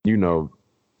 you know,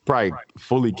 probably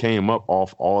fully came up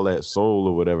off all that soul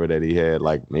or whatever that he had,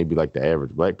 like maybe like the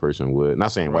average black person would.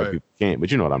 Not saying white people can't,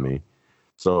 but you know what I mean.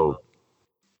 So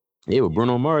yeah, with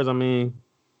Bruno Mars, I mean,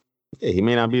 yeah, he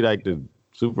may not be like the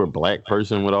super black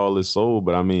person with all his soul,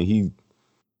 but I mean,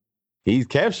 he's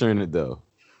capturing it though.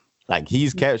 Like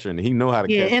he's capturing it. He know how to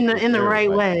capture it in the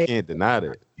right way. You can't deny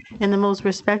that. In the most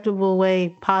respectable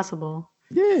way possible.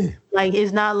 Yeah. Like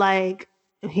it's not like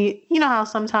you know how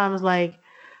sometimes like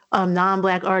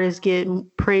non-black artists get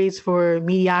praised for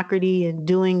mediocrity and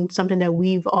doing something that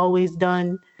we've always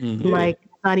done, like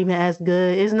not even as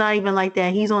good. It's not even like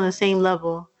that. He's on the same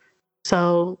level.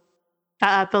 So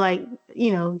I feel like,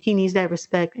 you know, he needs that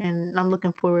respect, and I'm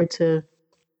looking forward to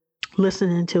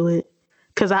listening to it.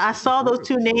 Because I saw those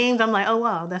two names. I'm like, oh,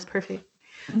 wow, that's perfect.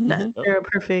 They're a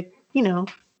perfect, you know.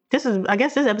 I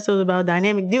guess this episode is about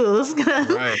dynamic duos.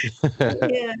 Right.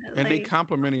 And they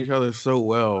complement each other so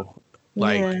well.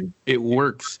 Like, it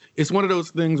works. It's one of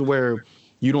those things where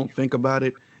you don't think about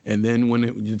it, and then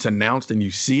when it's announced and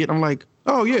you see it, I'm like,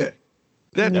 oh, yeah,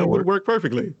 that would work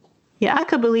perfectly. Yeah, I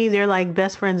could believe they're like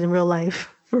best friends in real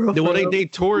life. Well, they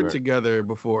toured together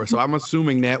before, so I'm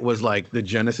assuming that was like the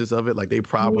genesis of it. Like they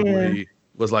probably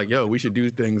was like, yo, we should do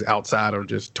things outside of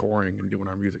just touring and doing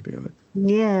our music together.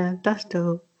 Yeah, that's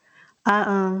dope.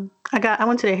 I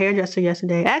went to the hairdresser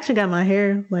yesterday. I actually got my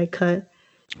hair like cut.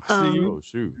 Oh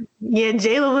shoot. Yeah,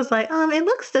 Jayla was like, it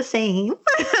looks the same.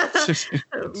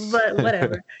 But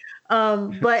whatever.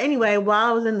 But anyway,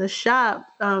 while I was in the shop,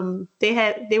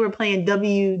 they were playing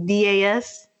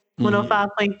WDAS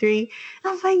 105.3.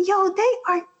 I was like, yo, they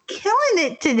are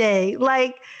killing it today.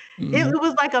 Like it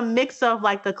was like a mix of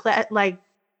like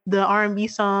the R&B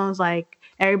songs, like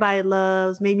Everybody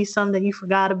Loves, maybe some that you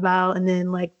forgot about, and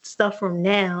then like stuff from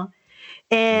now.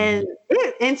 And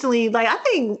it instantly, like I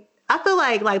feel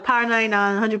like Power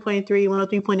 99, 100.3,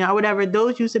 103.9, or whatever,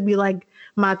 those used to be like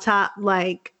my top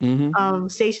like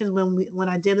stations when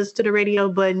I did listen to the radio.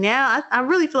 But now I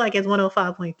really feel like it's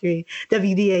 105.3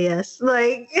 WDAS,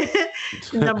 like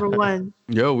number one.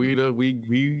 Yo, we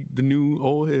the new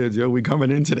old heads. Yo, we coming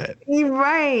into that. You're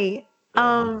right.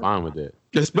 I'm fine with that.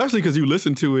 Especially because you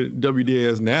listen to it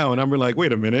WDAS now, and I'm like,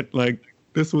 wait a minute, like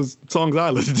this was songs I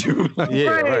listened to. Yeah,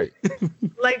 right.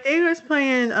 Like they was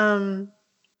playing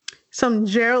some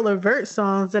Gerald Levert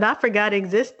songs that I forgot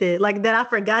existed, like that I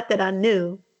forgot that I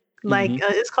knew. Like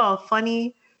it's called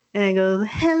Funny, and it goes,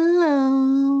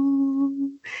 hello,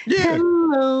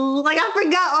 hello. Like I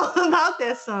forgot all about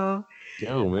that song.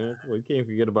 Yo, man, we can't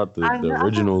forget about the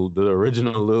original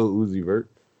Lil Uzi Vert.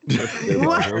 Yo,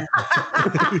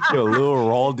 Lil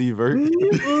Raldy Vert.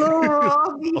 Lil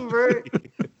Raldy Vert.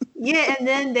 Yeah, and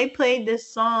then they played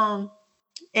this song.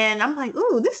 And I'm like,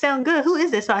 ooh, this sounds good. Who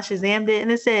is this? So I Shazammed it,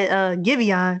 and it said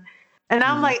Giveon. And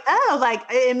I'm like,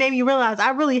 it made me realize I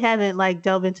really haven't like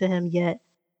delved into him yet.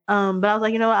 But I was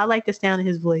like, you know what? I like the sound of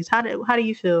his voice. How do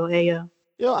you feel, Ayo?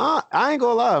 Yo, I ain't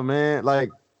gonna lie, man. Like,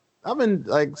 I've been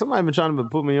like somebody been trying to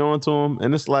put me on to him,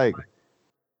 and it's like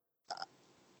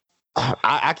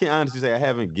I can honestly say I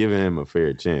haven't given him a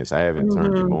fair chance. I haven't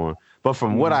turned him on. But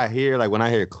from what I hear, like when I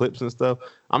hear clips and stuff,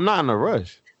 I'm not in a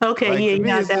rush. Okay, like, you're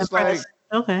not that pressed.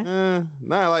 Okay.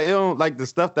 Nah, like it don't, like the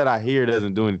stuff that I hear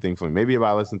doesn't do anything for me. Maybe if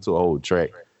I listen to a whole track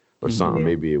or something,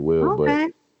 maybe it will. Okay.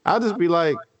 But I'll just be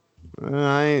like,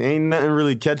 ain't nothing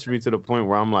really catch me to the point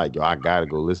where I'm like, yo, I gotta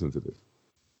go listen to this.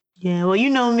 Yeah, well, you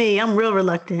know me, I'm real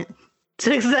reluctant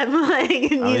to accept like.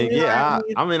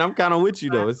 I'm kind of with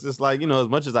you though. It's just like, you know, as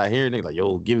much as I hear it, like,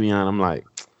 yo, Giveon, I'm like,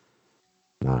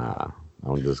 nah,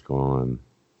 I'm just going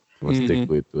to stick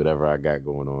with whatever I got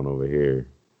going on over here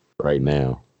right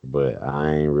now. But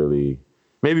I ain't really.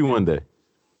 Maybe one day.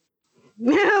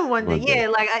 one day. Yeah,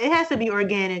 like it has to be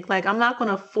organic. Like I'm not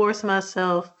gonna force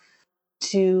myself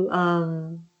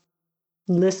to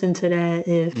listen to that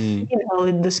if you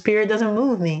know the spirit doesn't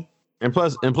move me. And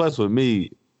plus with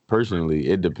me personally,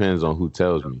 it depends on who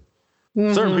tells me.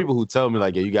 Certain people who tell me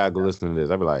like, yeah, you gotta go listen to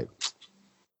this. I be like,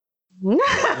 man,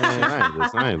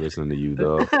 I ain't listening to you,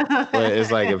 dog. But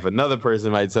it's like if another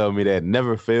person might tell me that,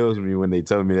 never fails me when they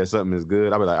tell me that something is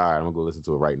good, I'll be like, all right, I'm gonna go listen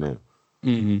to it right now.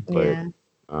 But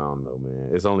I don't know,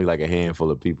 man. It's only like a handful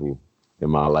of people in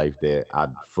my life that I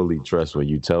fully trust when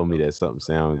you tell me that something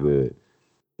sounds good.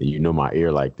 you know my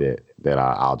ear like that,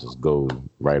 I'll just go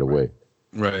right away.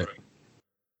 Right.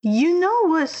 You know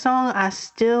what song I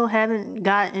still haven't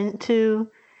got into?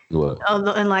 What?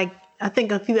 Although, and like I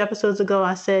think a few episodes ago,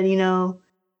 I said, you know,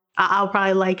 I'll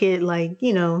probably like it, like,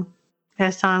 you know,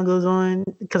 as time goes on,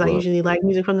 because I usually like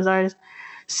music from this artist.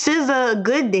 SZA,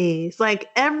 Good Days. Like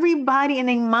everybody and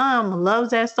their mom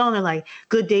loves that song. They're like,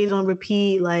 Good Days on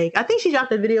repeat. Like I think she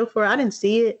dropped a video for it. I didn't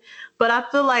see it, but I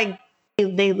feel like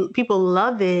people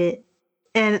love it,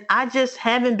 and I just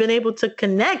haven't been able to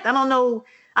connect. I don't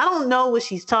know what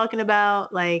she's talking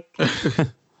about. Like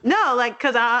no, like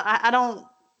because I don't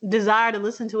desire to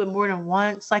listen to it more than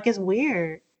once. Like it's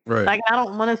weird. Right. Like I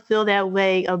don't want to feel that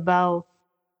way about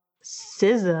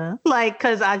SZA. Like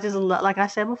because I just like I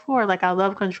said before, like I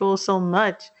love Control so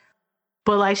much,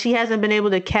 but like she hasn't been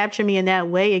able to capture me in that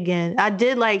way again. I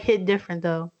did like Hit Different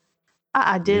though.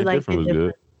 I did like Hit Different.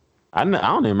 Good. I don't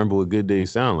even remember what Good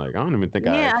Days sound like. I don't even think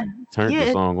I turned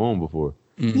the song on before.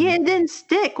 Mm-hmm. Yeah, it didn't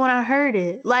stick when I heard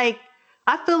it. Like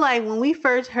I feel like when we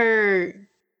first heard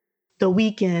The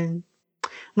Weeknd,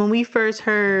 when we first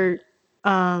heard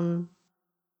Broken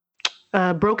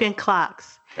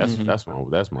Clocks. That's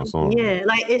my song. Yeah,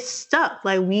 like it's stuck.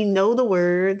 Like we know the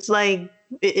words. Like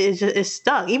it's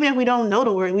stuck. Even if we don't know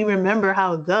the word, we remember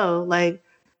how it goes. Like,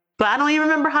 but I don't even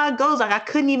remember how it goes. Like I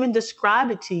couldn't even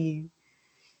describe it to you.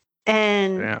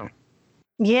 And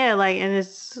yeah, like, and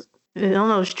I don't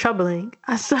know, it's troubling.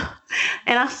 I saw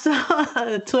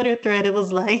a Twitter thread. It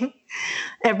was like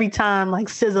every time like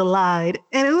SZA lied,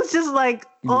 and it was just like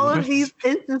all of these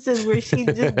instances where she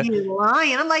just be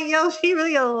lying. I'm like, yo, she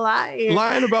really a liar.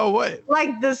 Lying about what?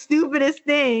 Like the stupidest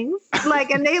things.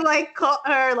 Like, and they like caught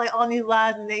her like on these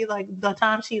lies, and they like the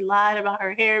time she lied about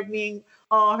her hair being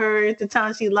all hers, the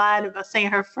time she lied about saying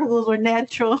her freckles were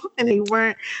natural and they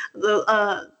weren't.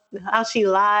 How she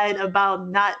lied about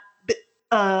not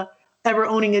ever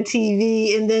owning a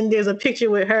TV, and then there's a picture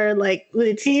with her like with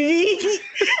a TV,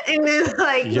 and then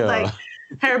like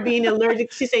her being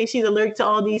allergic. She saying she's allergic to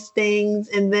all these things,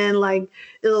 and then like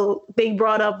they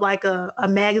brought up like a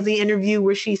magazine interview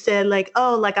where she said like,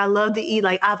 oh, like I love to eat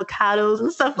like avocados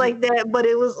and stuff like that, but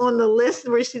it was on the list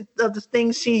where of the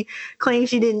things she claimed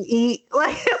she didn't eat.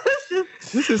 Like it was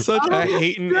just, this is such a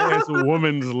hating ass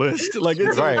woman's list. Like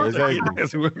it's right,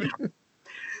 exactly.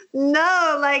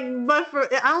 No, like, but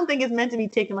I don't think it's meant to be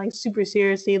taken like super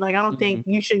seriously. Like, I don't think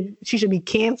she should be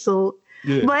canceled.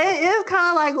 Yeah. But it is kind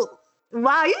of like,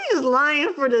 wow, you just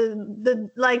lying for the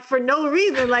like for no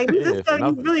reason. Like this stuff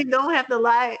you really don't have to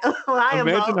lie Imagine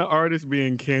about. an artist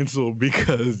being canceled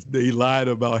because they lied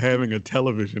about having a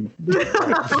television.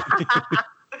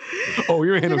 Oh,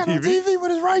 you're in on TV, but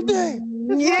it's right there.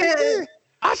 It's right there.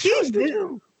 I trusted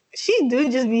you. She do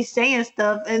just be saying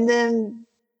stuff, and then.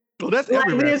 Well, that's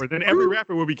every rapper. Then every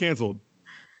rapper will be canceled.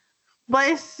 But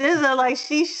it's SZA, like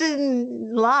she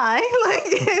shouldn't lie. Like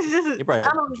it's just, you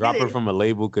probably drop her from a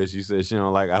label because she said she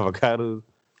don't like avocados,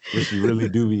 but she really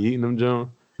do be eating them,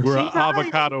 John. We're an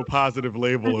avocado positive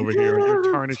label over here, and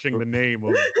you're tarnishing the name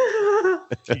of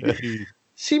TDE.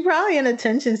 She probably an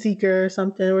attention seeker or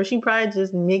something, or she probably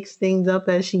just makes things up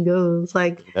as she goes.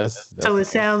 Like that's so it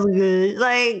sounds good.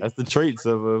 Like that's the traits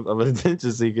of an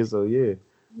attention seeker. So yeah.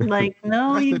 Like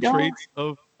no, that's you the don't. Traits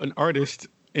of an artist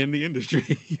in the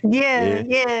industry. Yeah.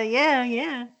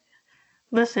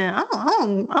 Listen, I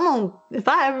don't. If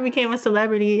I ever became a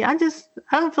celebrity, I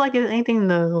don't feel like there's anything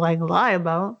to like lie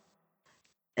about.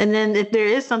 And then if there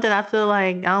is something I feel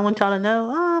like I don't want y'all to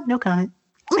know, no comment.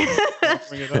 Don't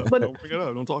bring it up. Don't bring it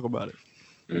up. Don't talk about it.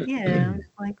 Yeah,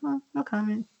 like no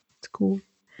comment. It's cool.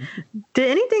 Did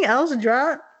anything else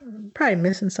drop? Probably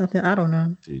missing something. I don't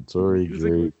know. Tory,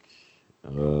 Drake. I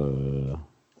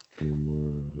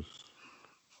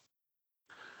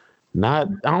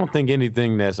don't think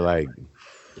anything that's like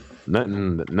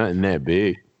nothing that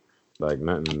big, like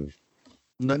nothing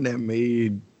that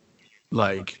made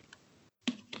like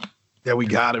that we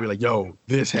gotta be like, yo,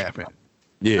 this happened.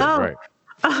 Yeah, right.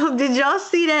 Oh, did y'all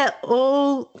see that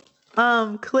old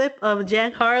clip of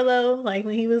Jack Harlow, like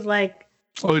when he was like,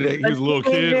 he was a little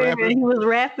kid rapping? He was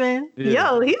rapping.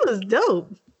 Yeah. Yo, he was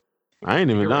dope. I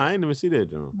ain't even see that,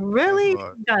 John. Really?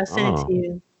 Gotta send it to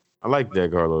you. I like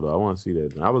Jack Harlow though. I want to see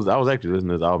that. I was actually listening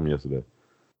to his album yesterday.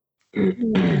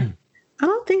 I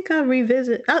don't think I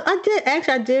revisit.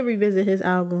 I did revisit his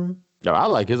album. Yo, I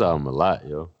like his album a lot,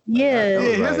 yo. Yeah,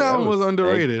 his album was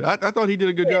underrated. I thought he did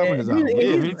a good job on his album.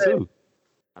 Yeah, me too.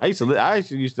 I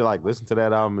actually used to like listen to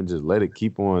that album and just let it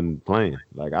keep on playing.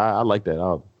 Like I like that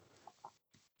album.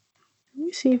 Let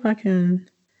me see if I can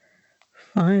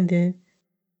find it.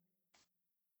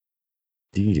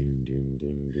 I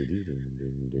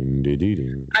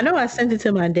know I sent it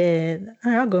to my dad.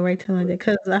 I'll go right to my dad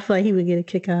because I feel like he would get a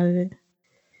kick out of it.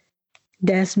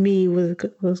 That's me was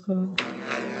called.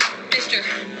 Mr.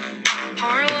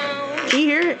 Harlow. Can you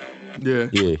hear it?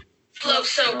 Yeah. Flow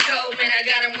so cold, man. I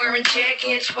got him wearing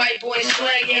jackets. White boy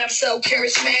swag, yeah, I'm so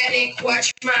charismatic.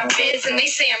 Watch my vids, and they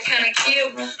say I'm kind of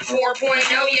cute.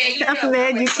 4.0, yeah, you know. I'm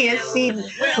mad you can't see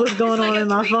what's going on in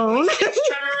my phone.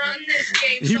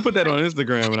 You put that on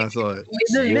Instagram and I saw it.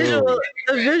 The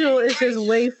visual is just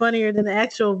way funnier than the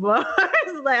actual bars.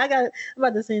 Like I'm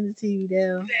about to send it to you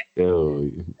now.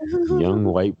 Yo, young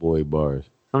white boy bars.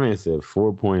 I mean, it said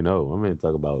 4.0. I'm going to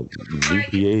talk about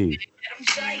GPA. I'm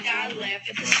psyched, I laugh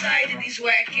at the sight of these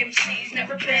whack MCs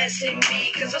never passing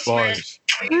me because I Bars.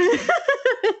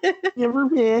 Never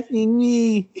passing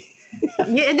me.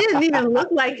 Yeah, it didn't even look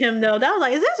like him though. That was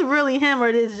like, is this really him or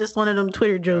is this just one of them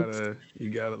Twitter jokes? You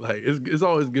gotta like. It's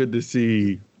always good to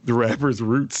see the rappers'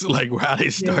 roots, like how they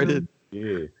started.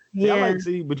 Yeah. I like to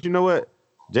see, but you know what?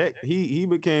 Jack, he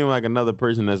became like another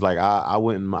person that's like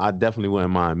I definitely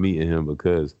wouldn't mind meeting him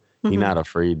because he's not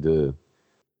afraid to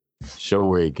show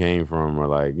where he came from or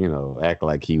like, you know, act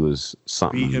like he was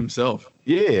something. Be himself.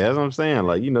 Yeah, that's what I'm saying.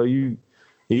 Like, you know,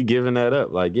 he giving that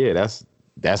up. Like, yeah,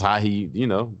 that's how he, you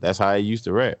know, that's how he used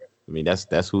to rap. I mean,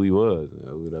 that's who he was. You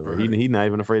know, whatever. Right. He's not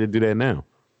even afraid to do that now.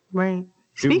 Right.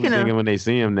 People Speaking thinking of, when they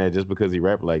see him that just because he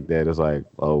rap like that, it's like,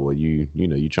 oh well, you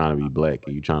know, you trying to be black,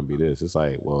 you trying to be this. It's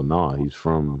like, well, no, he's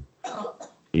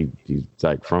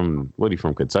like from what? He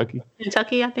from Kentucky?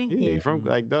 Kentucky, I think. Yeah, he's from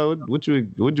like, though. What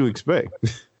you expect?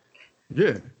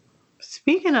 Yeah.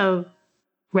 Speaking of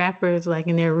rappers like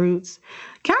in their roots,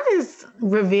 can I just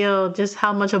reveal just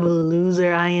how much of a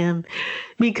loser I am?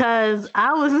 Because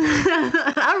I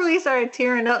really started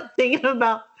tearing up thinking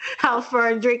about how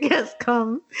far Drake has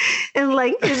come and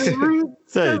like his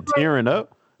roots. So tearing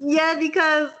up? Yeah,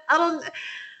 because I don't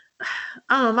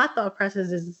know, my thought process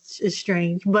is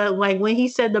strange. But like when he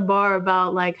said the bar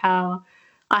about like how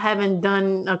I haven't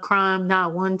done a crime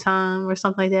not one time or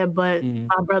something like that, but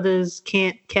my brothers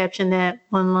can't caption that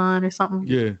one line or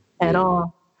something at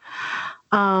all.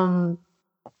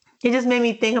 It just made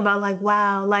me think about like,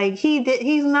 wow, like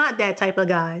he's not that type of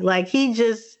guy. Like he's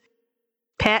just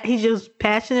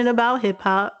passionate about hip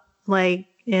hop, like,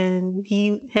 and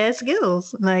he has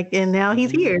skills, like, and now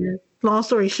he's here. Long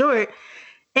story short,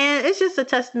 and it's just a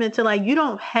testament to like you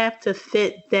don't have to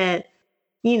fit that,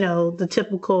 you know, the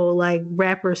typical like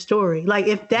rapper story. Like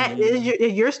if that is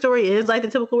if your story is like the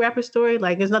typical rapper story,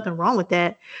 like there's nothing wrong with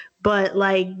that. But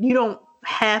like you don't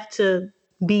have to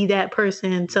be that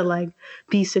person to like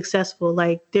be successful.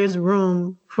 Like there's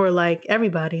room for like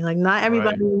everybody. Like not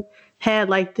everybody had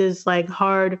like this like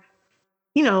hard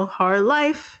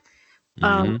life.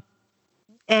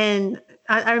 And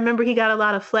I remember he got a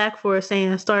lot of flack for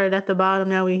saying I started at the bottom,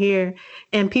 now we're here.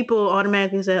 And people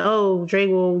automatically said, oh, Drake,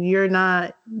 well, you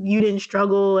didn't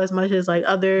struggle as much as like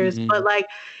others. But like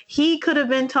he could have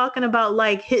been talking about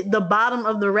like hit the bottom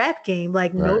of the rap game,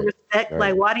 like no respect.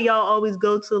 Like why do y'all always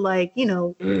go to like, you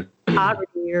know,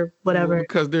 poverty or whatever?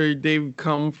 Because they've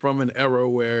come from an era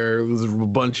where it was a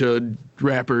bunch of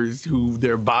rappers who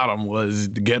their bottom was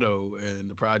the ghetto and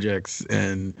the projects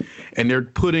and they're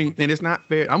putting, and it's not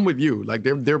fair. I'm with you. Like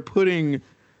they're putting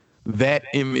that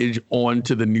image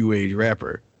onto the new age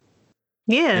rapper.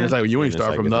 Yeah. And it's like, well, you ain't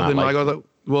start from nothing. Like I was like,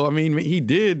 well, I mean, he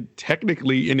did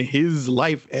technically in his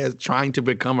life as trying to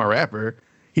become a rapper.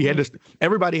 He had to.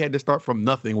 Everybody had to start from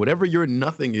nothing. Whatever your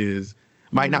nothing is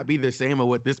might not be the same as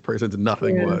what this person's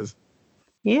nothing was.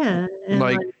 Yeah. And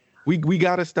like we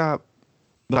gotta stop.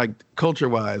 Like culture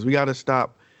wise, we gotta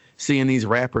stop seeing these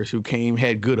rappers who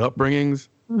had good upbringings,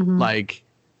 like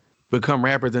become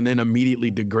rappers and then immediately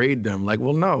degrade them. Like,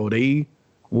 well, no, they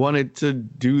wanted to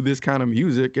do this kind of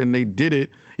music and they did it.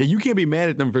 And you can't be mad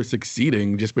at them for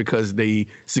succeeding just because they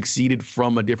succeeded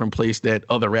from a different place that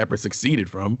other rappers succeeded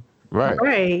from.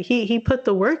 Right. He put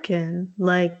the work in.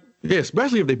 Like, yeah,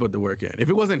 especially if they put the work in. If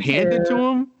it wasn't handed to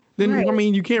him, then I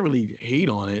mean, you can't really hate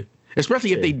on it.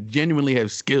 Especially if they genuinely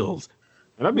have skills.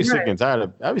 And I'd be sick and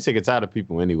tired of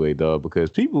people anyway, dog, because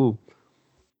people,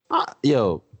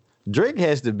 Drake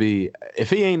has to be, if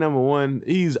he ain't number one,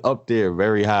 he's up there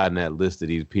very high in that list of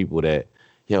these people that,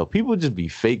 people just be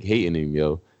fake hating him,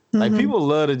 yo. Like people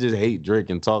love to just hate Drake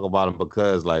and talk about him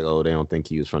because like, oh, they don't think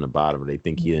he was from the bottom, or they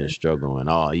think he didn't struggle and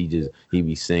he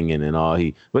be singing and all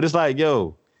but it's like,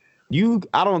 I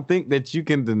don't think that you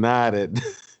can deny that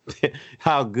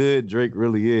how good Drake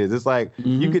really is. It's like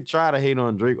you could try to hate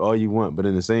on Drake all you want, but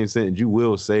in the same sentence, you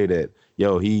will say that,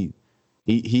 he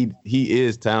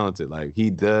is talented. Like he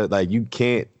does. Like you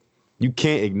can't You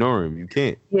can't ignore him. You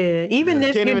can't. Yeah, even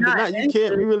if you're not,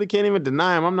 you really can't even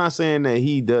deny him. I'm not saying that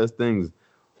he does things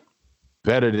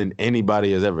better than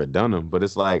anybody has ever done them, but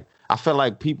it's like I feel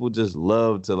like people just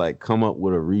love to like come up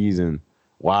with a reason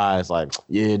why it's like,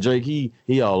 yeah, Drake, he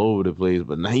all over the place,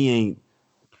 but he ain't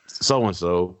so and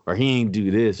so, or he ain't do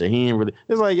this, or he ain't really.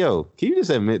 It's like, yo, can you just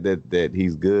admit that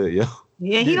he's good, yo?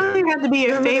 Yeah, he don't even have to be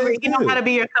your favorite. He don't have to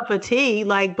be your cup of tea,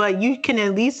 like, but you can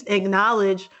at least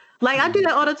acknowledge. Like, I do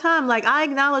that all the time. Like, I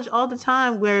acknowledge all the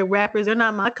time where rappers are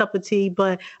not my cup of tea,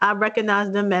 but I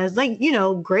recognize them as, like, you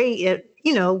know, great at,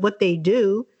 you know, what they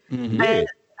do. Mm-hmm. And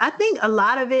I think a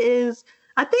lot of it is,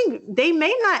 I think they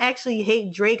may not actually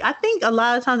hate Drake. I think a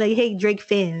lot of times they hate Drake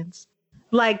fans.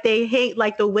 Like, they hate,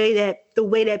 like, the way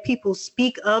that people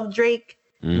speak of Drake.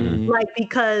 Mm-hmm. Like,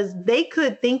 because they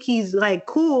could think he's, like,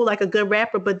 cool, like a good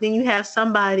rapper, but then you have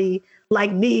somebody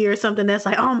like me or something that's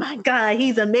like, oh my God,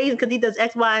 he's amazing because he does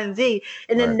X, Y, and Z.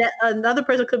 And then another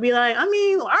person could be like, I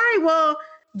mean, all right, well,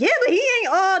 yeah, but he ain't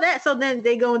all that. So then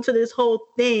they go into this whole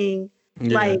thing,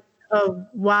 like, of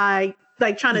why,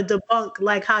 like, trying to debunk,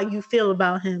 like, how you feel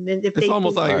about him. And if it's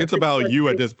almost like it's about you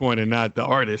at this point and not the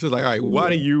artist. It's like, all right, why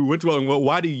do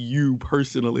you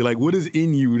personally, like, what is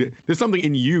in you? There's something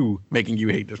in you making you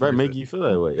hate this person. Right, making you feel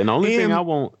that way. And the only thing I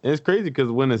won't, it's crazy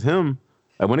because when it's him,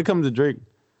 like, when it comes to Drake,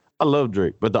 I love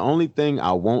Drake, but the only thing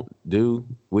I won't do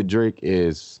with Drake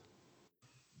is,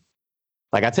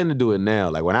 like, I tend to do it now.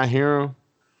 Like, when I hear him,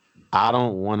 I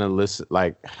don't want to listen.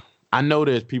 Like, I know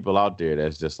there's people out there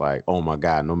that's just like, oh my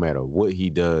God, no matter what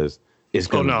he does, it's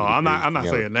gonna. Oh no, I'm not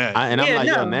saying that. I'm like,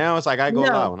 yo, now it's like I go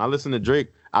out when I listen to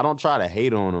Drake. I don't try to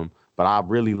hate on him, but I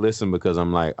really listen because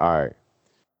I'm like, all right,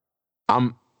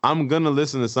 I'm gonna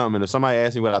listen to something, and if somebody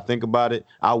asks me what I think about it,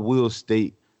 I will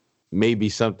state maybe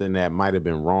something that might have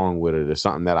been wrong with it or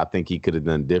something that I think he could have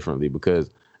done differently, because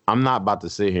I'm not about to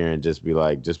sit here and just be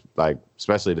like,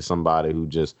 especially to somebody who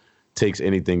just takes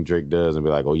anything Drake does and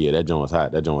be like, oh yeah, that joint was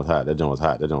hot, that joint was hot, that joint was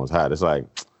hot, that joint was hot. It's like,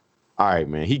 all right,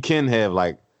 man, he can have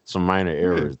like some minor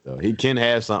errors though. He can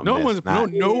have something.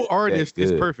 No artist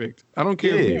is perfect. I don't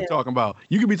care what you're talking about.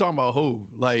 You could be talking about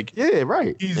Hov. Like, yeah,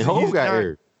 right. And Hov got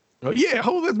errors. Yeah,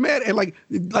 Hov is mad, and like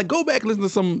go back and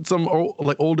listen to some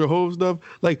like older Hov stuff.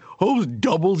 Like Hov's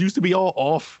doubles used to be all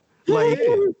off. Like,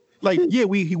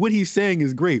 what he's saying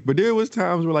is great, but there was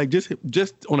times where like just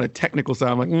on a technical side,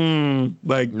 I'm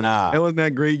like, nah, that wasn't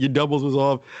that great. Your doubles was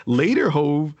off. Later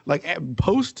Hov, like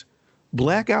post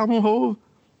Black Album Hov,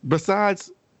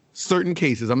 besides certain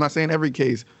cases, I'm not saying every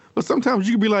case, but sometimes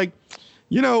you could be like,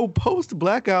 you know, post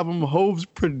Black Album, Hov's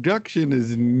production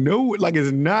is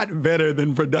not better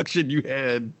than production you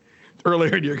had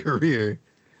earlier in your career.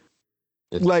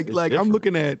 It's I'm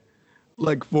looking at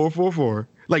like 444.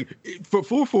 Like for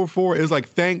 444 is like,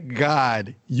 thank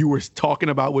God you were talking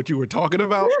about what you were talking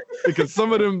about, because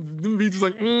some of them be just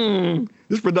like,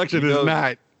 this production is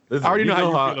not. I already know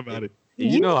how you feel about it.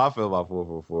 You know how I feel about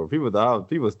 444.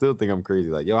 People still think I'm crazy.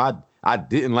 Like, yo, I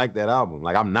didn't like that album.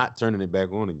 Like, I'm not turning it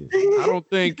back on again. I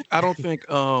don't think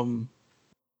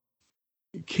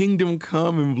Kingdom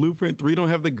Come and Blueprint 3 don't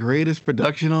have the greatest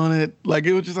production on it. Like,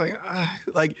 it was just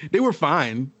like they were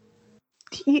fine.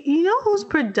 You know whose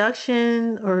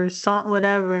production or song,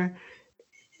 whatever,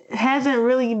 hasn't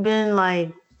really been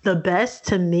like the best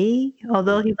to me,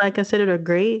 although he's like considered a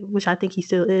great, which I think he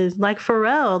still is, like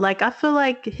Pharrell. Like, I feel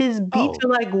like his beats are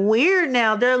like weird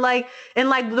now. They're like, and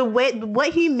like the way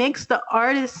what he makes the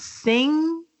artists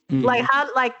sing, like how,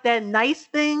 like that Nice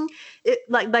thing, it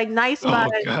like Nice by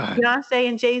Beyonce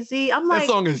and Jay-Z. I'm like, that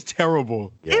song is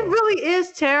terrible. It really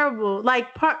is terrible.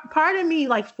 Like part of me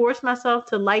like forced myself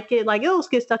to like it. Like, it'll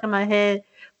get stuck in my head.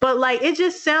 But like, it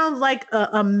just sounds like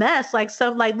a mess. Like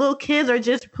some like little kids are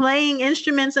just playing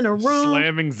instruments in a room,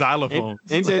 slamming xylophones.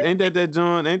 Ain't that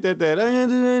John? Ain't that I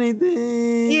can't do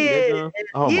anything? Yeah.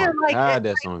 Oh my God,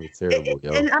 that song is terrible,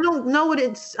 yo. And I don't know what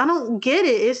it's. I don't get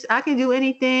it. It's I can do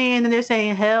anything, and then they're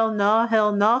saying hell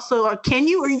no. So or can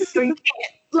you or you can't?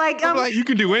 Like, I'm like, you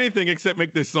can do anything except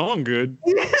make this song good.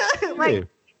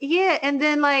 Yeah, and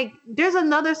then like there's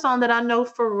another song that I know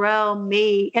Pharrell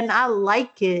made, and I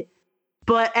like it.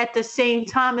 But at the same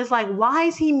time, it's like, why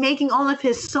is he making all of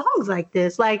his songs like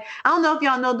this? Like, I don't know if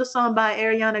y'all know the song by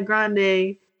Ariana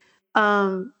Grande.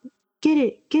 Get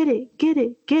it, get it, get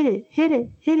it, get it, hit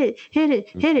it, hit it, hit it,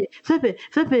 hit it, flip it,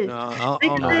 flip it. I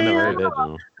never heard that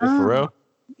song. It's Pharrell?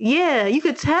 Yeah, you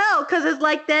could tell because it's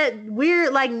like that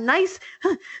weird, like nice,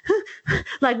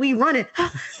 like we running.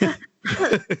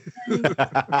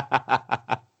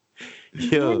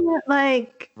 Yo,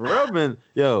 like Pharrell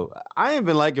I ain't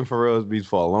been liking Pharrell's beats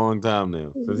for a long time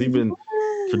now, since he been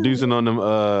producing on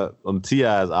them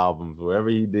T.I.'s albums, wherever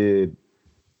he did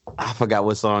I forgot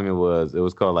what song it was. It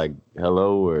was called like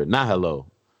Hello or not Hello.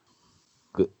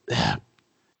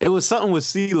 It was something with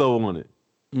CeeLo on it.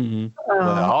 Mm-hmm.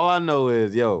 But all I know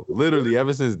is, literally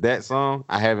ever since that song,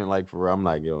 I haven't liked Pharrell. I'm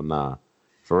like, nah.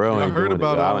 Pharrell ain't doing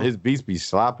it. His beats be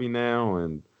sloppy now.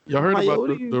 And y'all heard about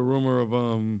the rumor of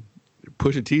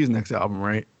Pusha T's next album,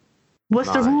 right? What's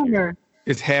the rumor?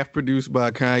 It's half produced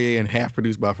by Kanye and half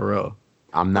produced by Pharrell.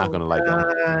 I'm not gonna like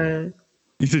that.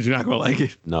 You said you're not gonna like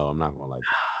it? No, I'm not gonna like it.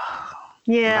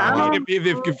 Yeah.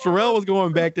 If Pharrell was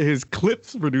going back to his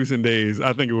Clips producing days,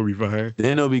 I think it would be fine.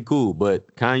 Then it'll be cool.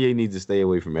 But Kanye needs to stay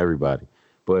away from everybody.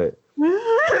 But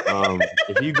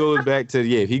if he goes back to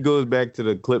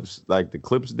the Clips, like the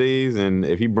Clips days, and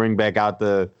if he bring back out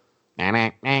the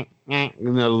little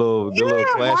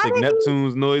classic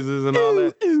Neptunes noises and all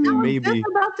that, maybe. I was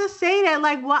just about to say that.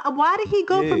 Like, why did he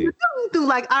go from through?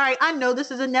 Like, all right, I know this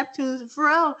is a Neptunes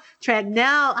Pharrell track.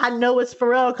 Now I know it's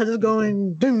Pharrell because it's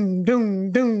going doom,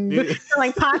 doom, doom,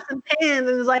 like pots and pans,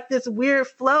 and it's like this weird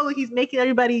flow he's making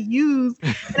everybody use.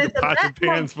 And it's pots and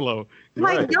pans flow.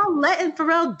 Like, y'all letting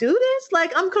Pharrell do this?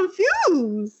 Like, I'm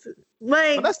confused.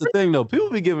 Like, but that's the thing though. People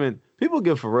give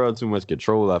Pharrell too much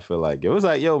control. I feel like it was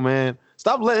like, man,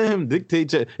 stop letting him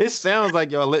dictate. It sounds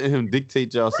like y'all letting him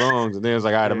dictate y'all songs, and then it's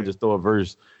like, all right, I'm gonna just throw a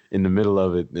verse in the middle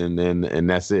of it, and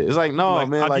that's it. It's like, no,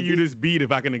 man. How can you this beat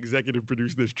if I can executive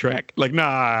produce this track? Like,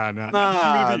 nah.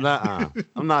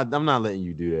 I'm not letting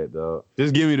you do that, dog.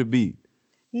 Just give me the beat.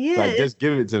 Yeah. Like, just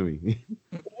give it to me.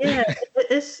 Yeah,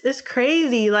 it's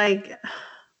crazy. Like,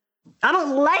 I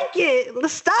don't like it.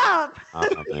 Let's stop.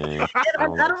 Man.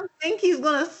 I don't think he's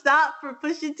gonna stop for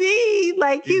Pusha T.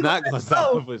 Like, he's not gonna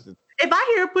stop for Pusha T. If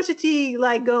I hear Pusha T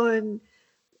like going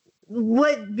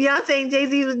what Beyonce and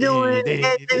Jay-Z was doing and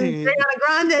Ariana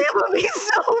Grande, I'm gonna be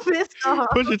so pissed off.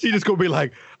 Pusha T just gonna be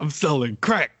like, I'm selling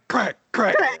crack. You're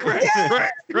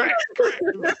gonna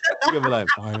be like,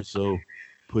 all right, so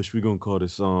Push, we gonna call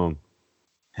this song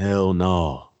Hell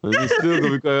No. And it's still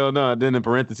gonna be called Hell No. And then in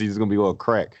parentheses, it's gonna be all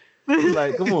crack.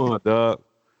 Like, come on, dog.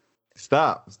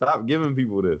 Stop giving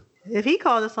people this. If he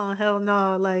called the song Hell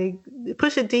No, like,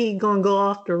 Pusha T gonna go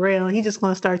off the rail. He just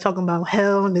gonna start talking about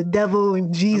hell and the devil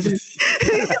and Jesus.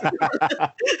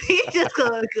 He's just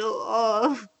gonna go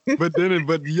off. But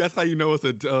that's how you know it's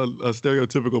a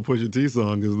stereotypical Pusha T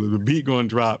song, because the beat gonna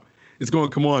drop. It's gonna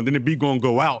come on, then the beat gonna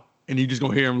go out, and you just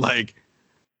gonna hear him like,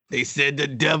 they said the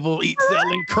devil eats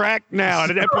selling crack now.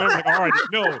 And at that point, I'm like, I already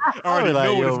know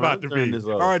what it's about to be. I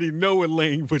already know what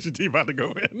lane Pusha T about to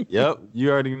go in. Yep, you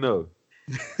already know.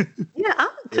 Yeah,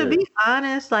 to be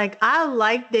honest, like, I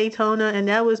like Daytona, and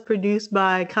that was produced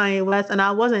by Kanye West, and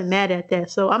I wasn't mad at that.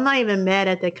 So I'm not even mad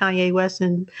at the Kanye West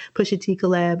and Pusha T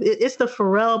collab. It's the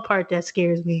Pharrell part that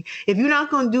scares me. If you're not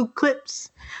gonna do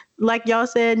clips like y'all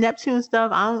said, Neptune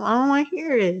stuff, I don't want to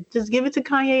hear it. Just give it to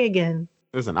Kanye again.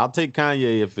 Listen, I'll take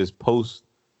Kanye if it's post.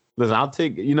 Listen, I'll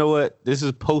take. You know what? This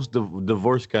is post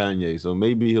divorce Kanye, so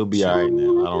maybe he'll be all right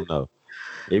now. I don't know.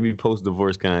 Maybe post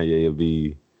divorce Kanye will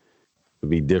be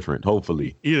different.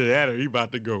 Hopefully, either that or he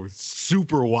about to go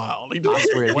super wild. I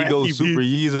swear, if he goes super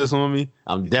Yeezus on me,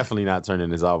 I'm definitely not turning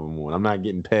this album on. I'm not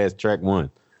getting past track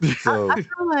 1. So I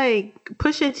feel like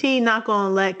Pusha T not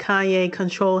gonna let Kanye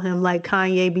control him like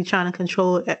Kanye be trying to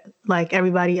control like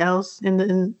everybody else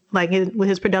with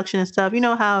his production and stuff. You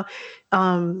know how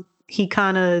he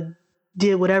kind of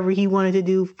did whatever he wanted to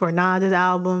do for Nas's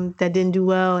album that didn't do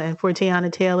well, and for Teyana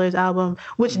Taylor's album,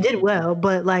 which did well,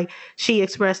 but like she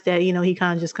expressed that, he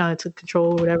kind of took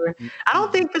control or whatever. I don't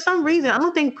think, for some reason,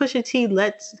 Pusha T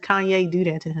lets Kanye do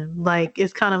that to him. Like,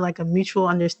 it's kind of like a mutual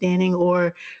understanding,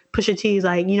 or Pusha T's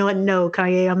like, you know what? No,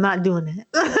 Kanye, I'm not doing that.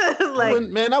 Like,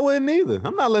 I wouldn't either.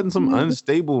 I'm not letting some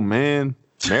unstable man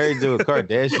married to a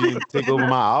Kardashian take over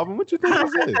my album. What you think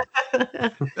this is?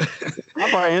 I'll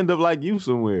probably end up like you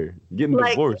somewhere, getting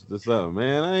divorced or something,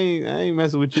 man. I ain't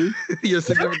messing with you. Your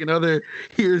significant other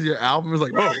hears your album, is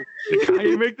like, bro, did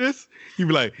Kanye make this? He'd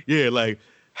be like, yeah, like,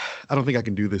 I don't think I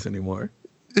can do this anymore.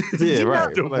 Yeah,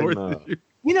 right. Like, no.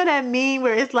 You know that meme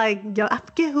where it's like, I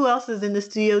forget who else is in the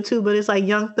studio too, but it's like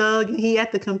Young Thug, and he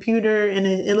at the computer, and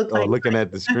it looks like looking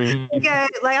at the screen. Yeah,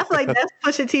 like I feel like that's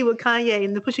Pusha T with Kanye,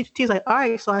 and the Pusha T's like, all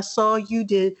right, so I saw you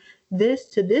did this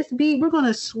to this beat, we're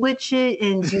gonna switch it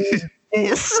and do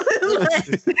this.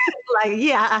 like,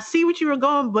 yeah, I see what you were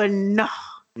going, but no,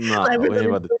 like, we're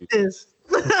gonna do this.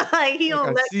 Like, he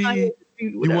don't let Kanye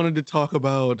do whatever. You wanted to talk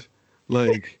about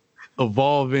like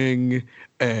evolving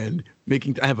and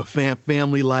I have a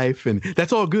family life, and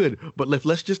that's all good, but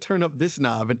let's just turn up this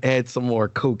knob and add some more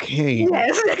cocaine.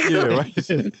 Yes. Yeah, right.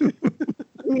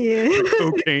 Yeah.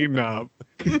 Cocaine knob.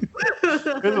 First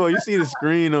of all, you see the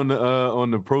screen on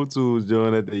the Pro Tools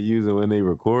joint that they using when they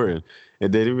recording,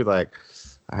 and then they be like,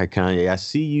 "All right, Kanye, I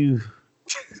see you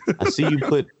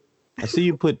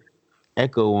put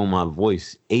echo on my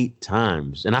voice 8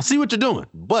 times, and I see what you're doing,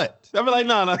 but I be like,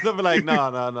 no.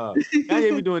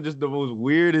 Kanye be doing just the most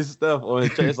weirdest stuff on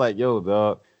his track. It's like, yo,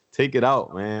 dog, take it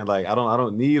out, man. Like, I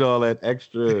don't need all that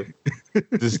extra.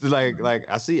 Just like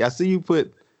I see you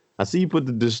put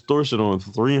the distortion on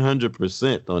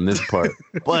 300% on this part,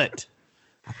 but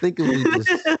I think if we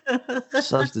just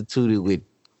substitute it with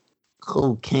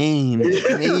cocaine,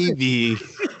 maybe.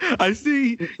 I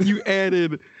see you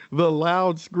added the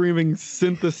loud screaming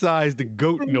synthesized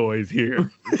goat noise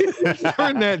here.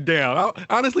 Turn that down.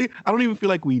 Honestly, I don't even feel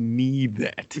like we need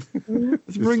that.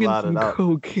 Let's bring in some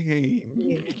cocaine.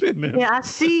 Yeah, I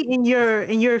see in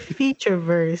your feature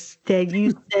verse that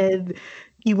you said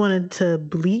you wanted to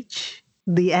bleach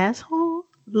the asshole.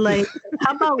 Like,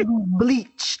 how about we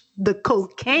bleach the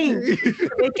cocaine to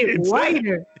make it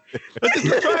whiter? Let's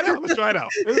try it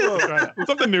out.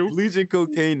 Something new. Bleaching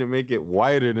cocaine to make it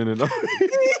whiter than it.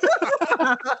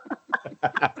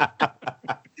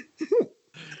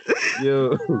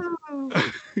 Yo.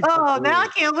 Oh, now I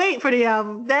can't wait for the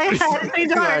album. All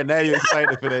right, now you're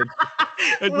excited for that.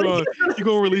 You're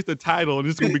gonna release the title, and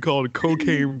it's gonna be called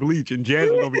Cocaine Bleach, and Jazz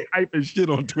is gonna be hyping shit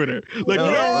on Twitter. Like, you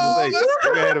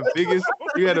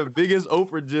had the biggest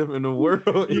Oprah gym in the world.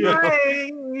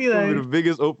 Right. The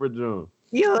biggest Oprah gym.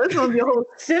 Yo, it's gonna be a whole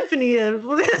symphony of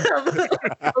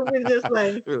just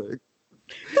like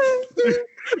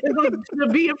it's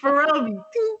gonna be a Pharrell.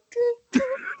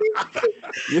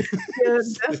 Yeah,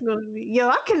 that's gonna be. Yo,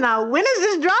 I cannot. When is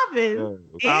this dropping?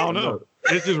 I don't know.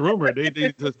 It's just rumored. They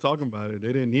just talking about it.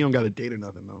 He don't got a date or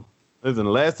nothing though. Listen,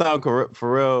 the last time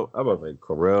Pharrell, I'm about to say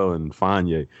Pharrell and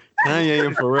Kanye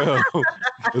and Pharrell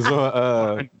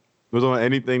was on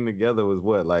anything together was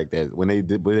what, like that when they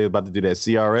were about to do that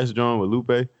CRS joint with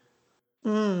Lupe.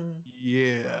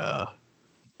 Yeah.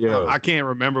 I can't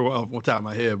remember off the top of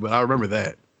my head, but I remember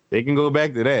that. They can go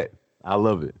back to that. I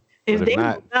love it. If they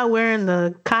were not wearing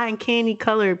the cotton candy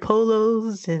colored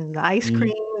polos and the ice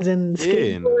creams and the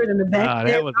skateboard in the back,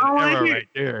 that was an era right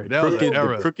there. That was an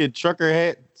era. The crooked trucker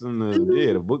hats and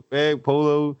the book bag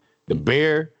polo, the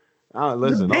bear.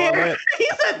 Listen, the bear. all that. He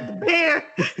said the bear.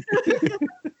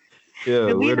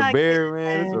 Yeah, we're the bear,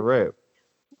 man. It's a rap.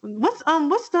 What's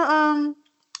the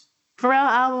Pharrell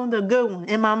album, the good one,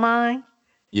 In My Mind?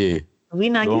 Yeah. We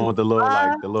not going with the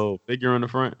little figure on the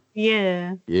front.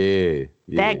 Yeah. Yeah.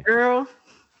 That girl.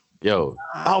 Yo.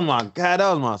 Oh my God,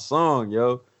 that was my song,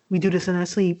 yo. We do this in our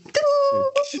sleep.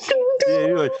 Yeah,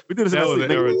 you're like, we do this in our sleep.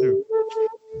 Too.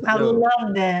 I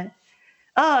love that.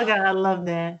 Oh God, I love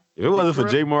that. If it wasn't for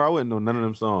Jay Moore, I wouldn't know none of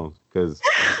them songs. Cause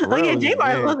Jay Moore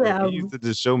was that album. He used to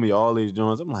just show me all these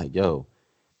joints. I'm like, yo,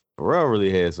 Pharrell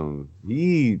really had some.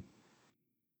 Pharrell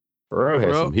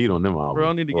had some heat on them albums.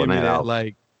 Pharrell need to give me that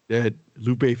like that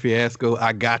Lupe Fiasco,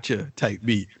 I Gotcha type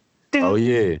beat. Oh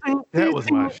yeah, that was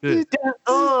my shit.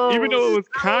 Oh, even though it was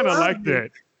kind of like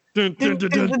that.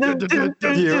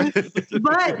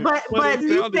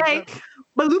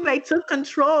 But Lupe took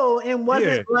control and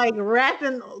wasn't like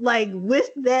rapping like with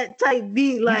that type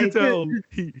beat. Like, you can tell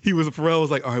he was Pharrell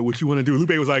was like, all right, what you want to do?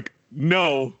 Lupe was like,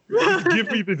 no, just give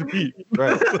me this beat.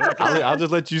 Right. I'll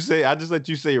just let you say. I just let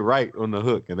you say right on the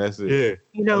hook, and that's it. Yeah.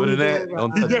 You know, he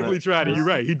definitely tried it. You're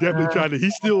right. He definitely tried it. He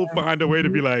still find a way to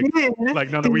be like, no,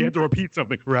 we have to repeat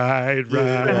something. Right.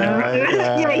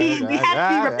 Yeah, he has to be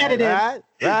repetitive.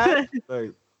 Right.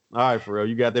 Like, all right, Pharrell,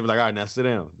 you got there. Like, all right, now sit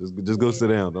down. Just go sit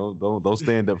down. Don't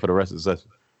stand up for the rest of the session.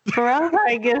 Pharrell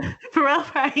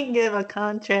probably give a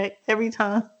contract every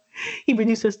time he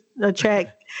produces a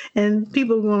track, and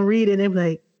people are gonna read it and they're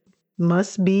like,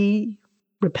 must be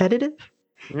repetitive.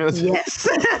 Yes.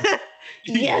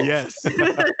 Yes.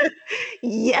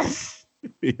 Yes.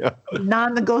 Yeah.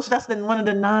 Non-negotiable. That's one of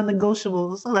the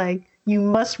non-negotiables. Like, you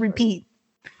must repeat.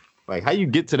 Like, how you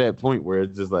get to that point where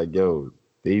it's just like, yo,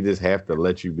 they just have to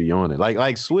let you be on it.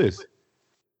 Like Swiss.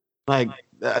 Like,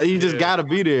 you just gotta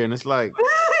be there, and it's like,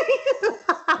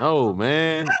 no,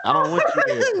 man, I don't want you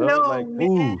there. So No, like,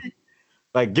 man.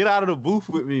 Like, get out of the booth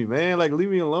with me, man. Like, leave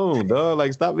me alone, dog.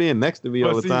 Like, stop being next to me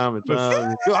all the time and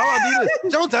trying. Yo, how I do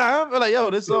this? Showtime. I'm like, yo,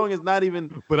 this song is not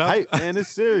even hype, man. It's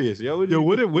serious, yo.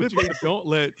 What if they don't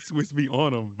let Swiss be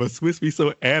on him, but Swiss be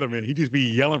so adamant, he just be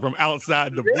yelling from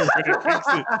outside the booth and it takes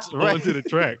it onto the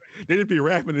track. They just be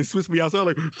rapping and Swiss be outside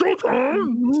like,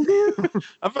 Showtime.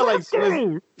 I feel like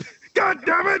Swiss. God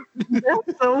damn it!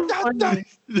 That's so funny.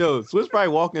 Yo, Swiss probably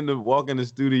walk in the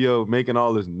studio making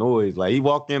all this noise. Like, he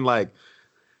walked in like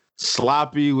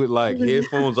sloppy with like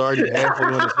headphones already halfway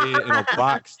on his head in a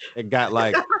box and got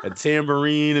like a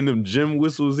tambourine and them gym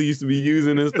whistles he used to be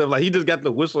using and stuff. Like he just got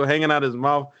the whistle hanging out his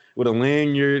mouth with a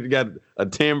lanyard, got a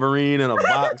tambourine in a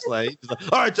box. Like, he's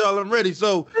like, all right, y'all, I'm ready.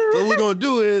 So what we're gonna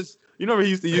do is, you know, he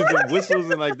used to use them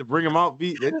whistles and like the bring them out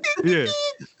beat. Yeah.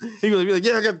 He would be like,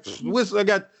 yeah, I got whistle, I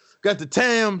got the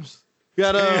tams,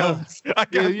 got you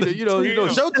know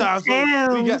Showtime.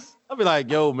 So we got. I'll be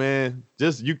like, yo, man,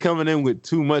 just you coming in with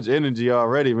too much energy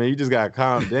already, man. You just gotta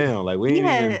calm down. Like you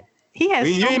ain't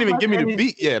even give me the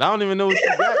beat yet. I don't even know what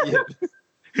you got yet.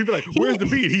 He'd be like, where's the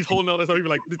beat? He's holding all that stuff. He'd be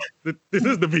like, this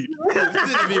is the beat. This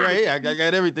is the beat right here. I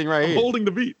got everything right here. Holding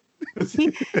the beat.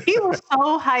 He was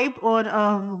so hype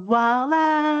on Wild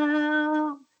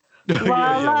Out. He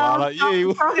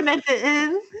was talking at the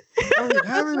end.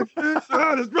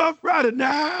 It's Rough Rider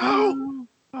now.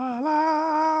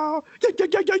 Yo,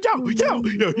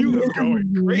 he was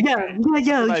going crazy.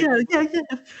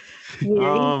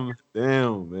 Yeah.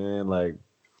 Damn, man. Like,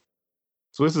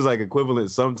 Swiss is like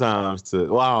equivalent sometimes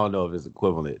to, well, I don't know if it's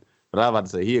equivalent, but I was about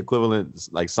to say he equivalent,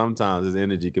 like sometimes his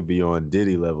energy could be on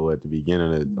Diddy level at the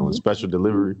beginning on Special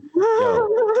Delivery. Yo,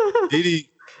 Diddy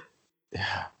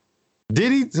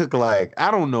took like,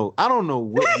 I don't know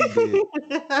what he did.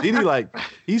 Diddy like,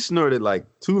 he snorted like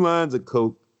 2 lines of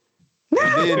coke,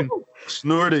 and then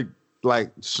snorted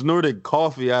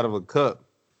coffee out of a cup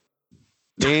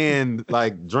and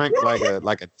like drank like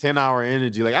a 10-hour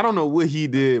energy. Like I don't know what he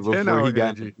did before he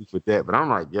got with that, but I'm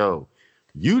like, yo,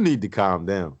 you need to calm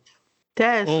down.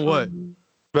 That's on what?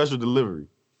 Special Delivery.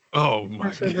 Oh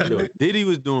my God. Yo, Diddy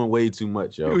was doing way too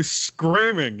much, yo. He was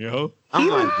screaming, yo. I'm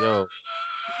like, yo.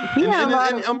 And I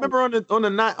remember on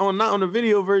the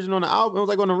video version on the album, it was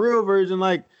like on the real version,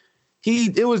 like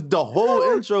it was the whole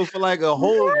intro for like a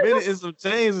whole minute and some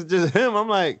change. It's just him. I'm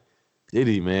like,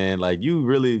 Diddy, man, like you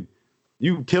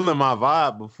killing my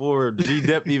vibe before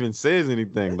G-Dep even says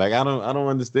anything. Like I don't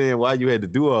understand why you had to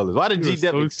do all this. Why did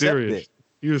G-Dep accept that?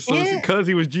 He was so because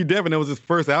he was G-Dep and that was his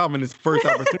first album and his first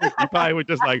opportunity. He probably was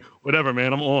just like, whatever,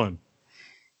 man, I'm on.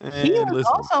 He was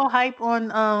also hype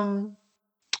on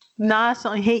Nas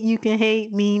song "Hate You Can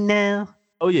Hate Me Now."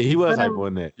 Oh yeah, he was hype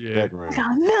on that. Yeah,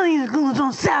 got millions of goons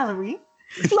on salary.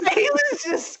 Like he was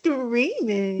just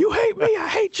screaming. You hate me, I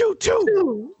hate you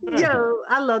too. Yo,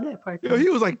 I love that part. Yo, he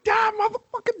was like, die,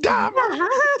 motherfucker, die,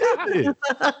 motherfucker,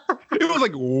 die. It was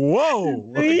like, whoa.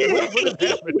 What is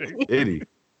happening? Diddy.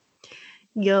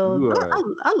 Yo,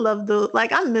 I love those.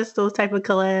 Like, I miss those type of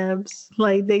collabs.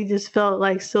 Like, they just felt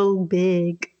like so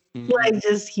big, like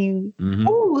just huge. Mm-hmm.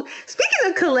 Ooh, speaking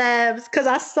of collabs,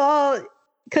 because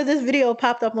this video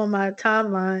popped up on my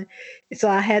timeline, so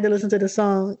I had to listen to the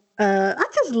song. I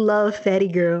just love Fatty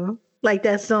Girl, like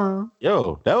that song.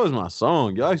 Yo, that was my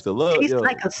song. Yo, I used to love it. It's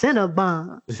like a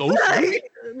Cinnabon. So sweet.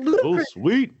 So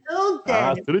sweet. Killed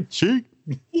that. Eyes to the cheek.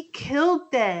 He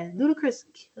killed that. Ludacris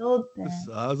killed that. The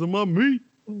size of my meat.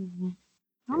 I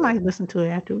might listen to it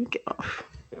after we get off.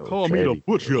 Call me the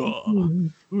butcher.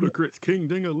 Ludacris, King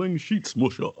Ding-a-ling Sheet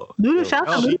Smusher. Shout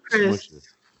out to Ludacris.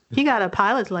 He got a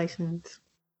pilot's license.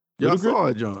 Yeah, I saw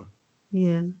it, John.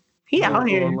 Yeah. He out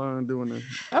here. Online doing that.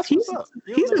 That's he's the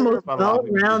most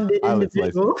well-rounded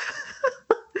individual.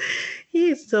 He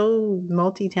is so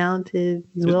multi-talented.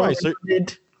 He's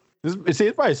well-rounded. It's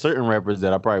probably certain rappers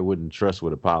that I probably wouldn't trust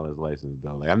with a pilot's license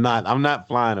though. Like I'm not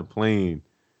flying a plane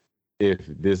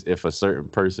if a certain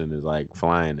person is like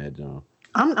flying that John.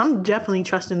 I'm definitely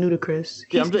trusting Ludacris.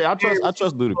 Yeah, I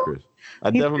trust Ludacris.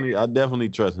 I definitely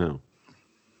trust him.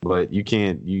 But you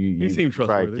can't you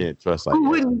probably can't trust like who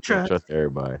wouldn't trust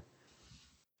everybody.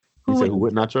 You said who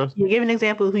would not trust? You give an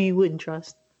example of who you wouldn't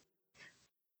trust.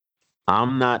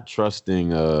 I'm not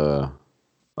trusting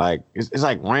like it's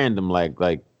like random like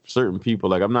certain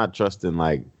people. Like I'm not trusting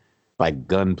like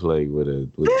gunplay with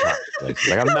like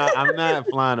I'm not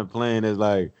flying a plane that's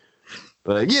like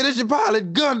yeah, this your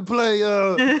pilot gunplay.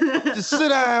 Just sit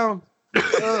down.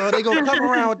 They gonna come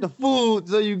around with the food,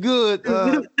 so you good.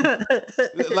 I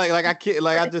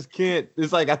just can't.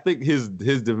 It's like I think his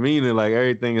demeanor, like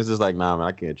everything is just like, nah, man,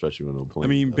 I can't trust you on no plane. I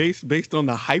mean, based on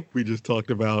the hype we just talked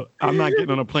about, I'm not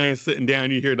getting on a plane, sitting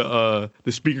down. You hear the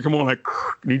speaker come on, like,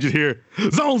 and you just hear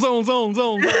zone. Oh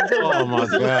my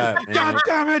god! God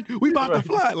damn it, we about to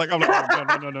fly. Like I'm like,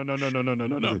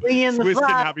 no. Swiss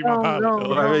cannot be my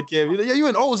pilot. You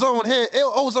in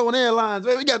Ozone Airlines,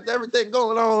 man. We got everything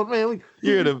going on, man.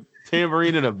 You hear the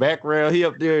tambourine in the background. He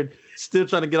up there still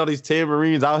trying to get all these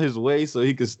tambourines out his way so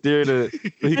he can steer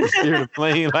the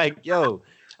plane. Like, yo,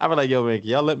 I be like, yo, man, can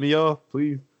y'all let me off,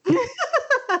 please?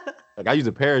 Like, I use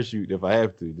a parachute if I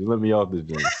have to. Just let me off this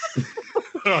joint.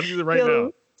 I'll use it right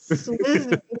now.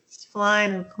 Swizz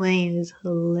flying a plane is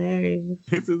hilarious.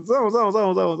 It's a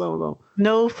zone.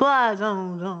 No fly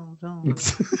zone.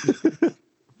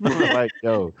 I'm like,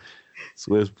 yo,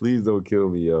 Swizz, please don't kill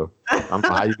me, yo. I don't know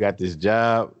how you got this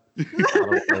job. I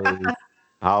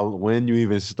don't know when you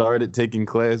even started taking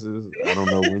classes. I don't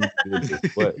know when you did this,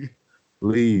 but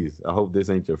please, I hope this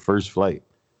ain't your first flight.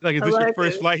 Like, is this your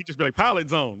first flight? He'd just be like, pilot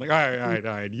zone. Like, all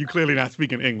right. You clearly not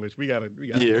speaking English. We gotta.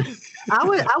 Yeah.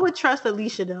 I would trust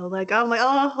Alicia though. Like, I'm like, oh,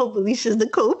 I hope Alicia's the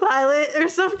co-pilot or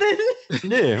something.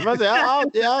 Yeah,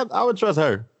 I would trust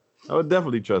her. I would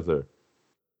definitely trust her.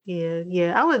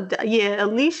 Yeah, I would. Yeah,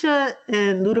 Alicia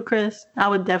and Ludacris, I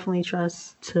would definitely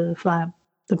trust to fly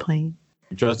the plane.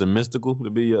 You trusting Mystical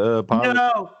to be a pilot?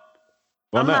 No,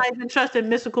 I'm not even trusting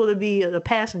Mystical to be a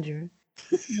passenger.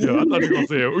 Yo, I thought you were gonna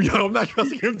say, yo, I'm not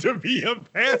trusting him to be a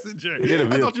passenger.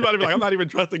 I thought you might be like, I'm not even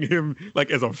trusting him like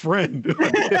as a friend.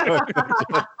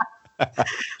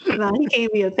 No, he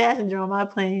can't be a passenger on my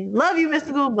plane. Love you,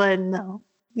 Mystical, but no.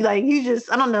 Like, you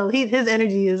just, I don't know. His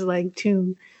energy is like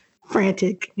too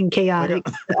frantic and chaotic.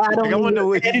 I don't wonder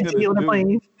what he's energy on a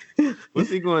plane. What's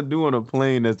he gonna do on a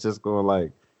plane that's just gonna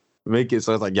like make it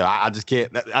so it's like, yo, I just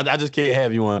can't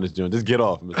have you on this joint. Just get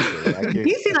off, Mr.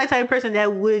 He seems like the type of person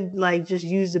that would like just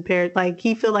use the parachute. Like,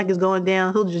 he feel like it's going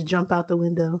down, he'll just jump out the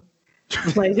window.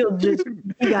 Like,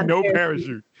 he got no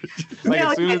parachute. Like,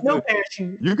 as soon as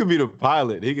parachute. You could be the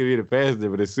pilot, he could be the passenger,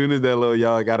 but as soon as that little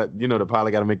y'all gotta, the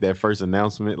pilot gotta make that first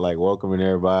announcement, like welcoming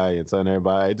everybody and telling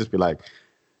everybody, it just be like,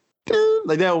 dude,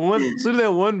 like that one. As soon as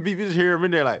that one beep, you just hear him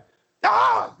in there like,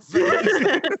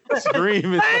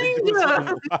 screaming,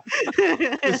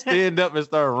 just stand up and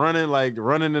start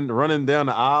running down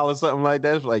the aisle or something like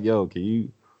that. It's like, yo, can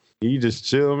you just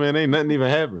chill, man? Ain't nothing even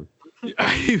happening.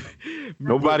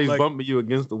 Nobody's bumping you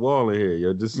against the wall in here.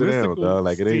 Yo, just sit down, dog.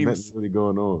 Like, it ain't nothing really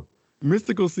going on.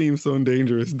 Mystical seems so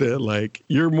dangerous that, like,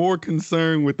 you're more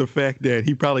concerned with the fact that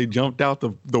he probably jumped out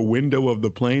the window of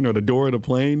the plane or the door of the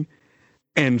plane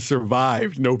and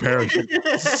survived no parachute.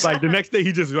 Like, the next day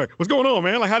he just like, what's going on,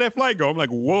 man? Like, how'd that flight go? I'm like,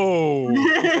 whoa.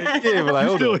 Yeah, but like,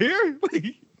 you still here?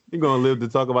 You're gonna live to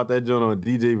talk about that joint on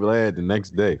DJ Vlad the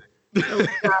next day. Oh,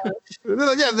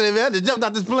 yesterday, man, I just jumped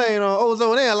out this plane on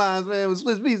Ozone Airlines, man, with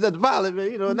Swiss Beats at the pilot,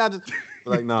 man. Not just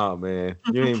like, nah, man,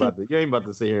 you ain't about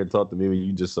to sit here and talk to me when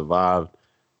you just survived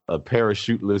a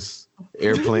parachuteless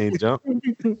airplane jump.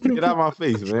 Get out of my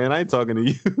face, man. I ain't talking to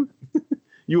you.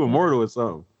 You immortal or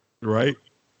something, right?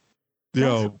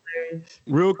 Yo,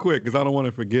 real quick, because I don't want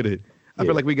to forget it. I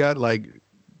feel like we got like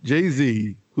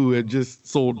Jay-Z, who had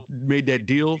just made that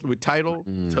deal with Tidal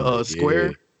to Square.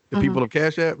 Yeah. The people of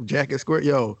Cash App, Jacket Square,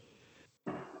 yo.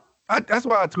 That's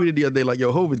why I tweeted the other day, like,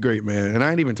 yo, Hov is great, man. And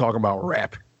I ain't even talking about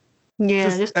rap. Yeah.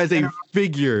 Just as a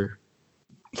figure,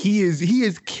 he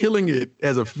is killing it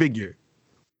as a figure.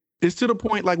 It's to the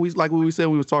point, like we said,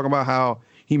 we was talking about how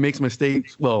he makes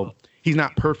mistakes. Well, he's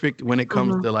not perfect when it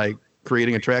comes to like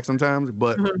creating a track sometimes,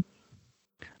 but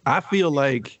I feel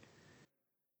like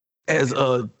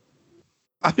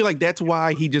I feel like that's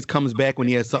why he just comes back when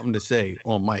he has something to say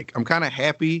on mic. I'm kind of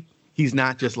happy he's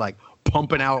not just like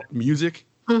pumping out music,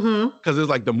 because it's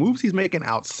like the moves he's making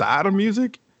outside of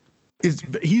music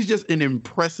he's just an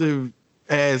impressive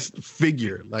ass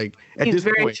figure. Like at this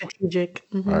point, very strategic.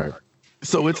 All right.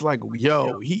 So it's like,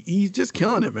 yo, he's just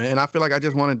killing it, man. I feel like I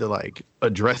just wanted to like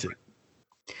address it.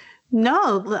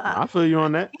 No, I feel you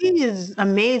on that. He is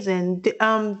amazing.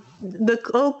 The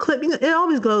old clip, it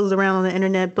always goes around on the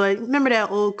internet, but remember that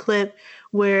old clip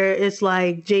where it's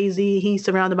like Jay-Z, he's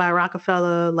surrounded by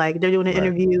Rockefeller, like they're doing an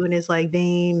interview and it's like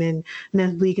Dame and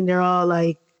Meth Bleak and they're all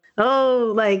like,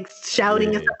 oh, like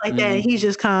shouting and stuff like that. And he's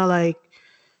just kind of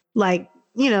like,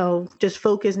 just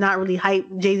focused, not really hype.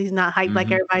 Jay-Z's not hyped like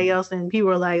everybody else. And people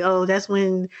are like, oh, that's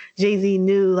when Jay-Z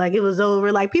knew like it was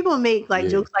over. Like people make like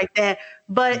jokes like that,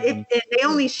 but they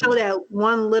only show that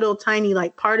one little tiny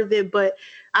like part of it. But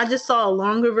I just saw a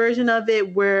longer version of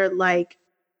it where like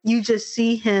you just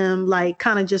see him like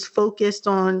kind of just focused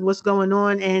on what's going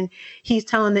on. And he's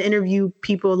telling the interview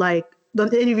people like,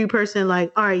 the interview person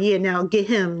like, all right, yeah, now get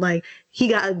him. Like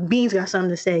Beans got something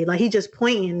to say. Like he just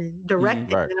pointing and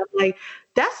directing. And I'm like,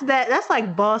 that's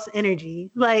like boss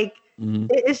energy. Like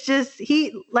it's just,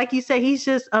 he, like you said, he's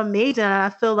just amazing. And I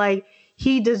feel like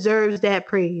he deserves that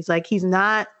praise. Like he's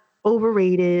not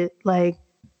overrated. Like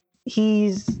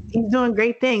he's doing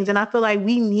great things. And I feel like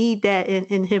we need that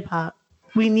in hip hop.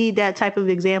 We need that type of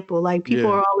example. Like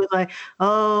people are always like,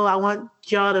 oh, I want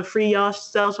y'all to free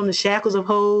yourselves from the shackles of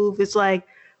Hov. It's like,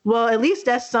 well, at least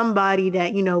that's somebody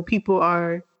that, people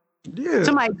are Yeah.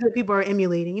 Somebody good people are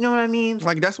emulating. You know what I mean?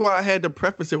 Like, that's why I had to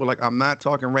preface it with, like, I'm not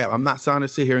talking rap. I'm not trying to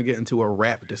sit here and get into a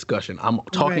rap discussion. I'm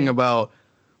talking about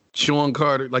Sean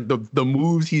Carter, like the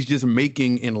moves he's just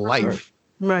making in life.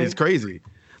 Right. It's crazy.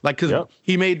 Like, because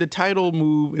he made the title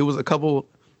move. It was a couple.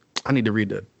 I need to read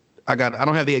that. I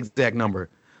don't have the exact number.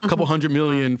 A couple $100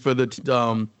 million for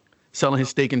the selling his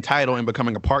stake in Tidal and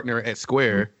becoming a partner at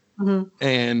Square. Mm-hmm.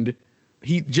 And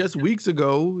he just weeks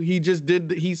ago, he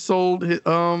made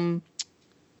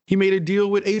a deal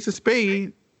with Ace of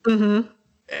Spades. Mm-hmm.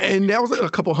 And that was like a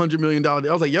couple $100 million. I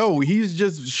was like, yo, he's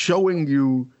just showing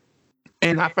you.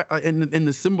 And and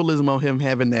the symbolism of him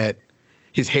having that,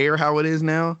 his hair, how it is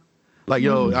now. Like,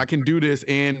 yo, I can do this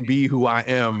and be who I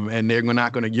am, and you're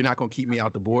not gonna keep me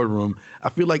out the boardroom. I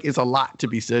feel like it's a lot to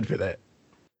be said for that.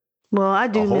 Well, I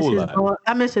do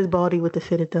miss his body with the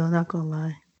fitted though. Not gonna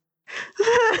lie.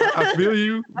 I feel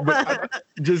you, but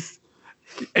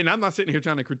and I'm not sitting here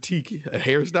trying to critique a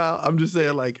hairstyle. I'm just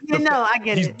saying, like, I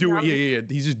get he's it. Doing,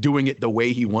 he's just doing it the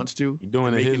way he wants to. He's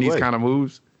doing it these kind of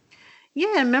moves.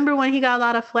 Yeah, remember when he got a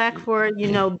lot of flack for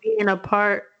being a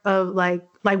part of like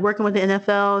working with the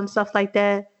NFL and stuff like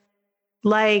that.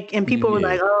 Like, and people were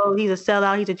like, "Oh, he's a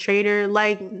sellout, he's a traitor."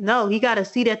 Like, no, he got a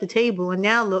seat at the table, and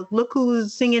now look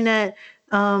who's singing at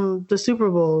the Super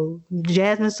Bowl,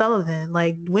 Jasmine Sullivan.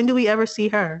 Like, when do we ever see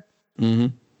her? Mm-hmm.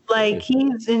 Like,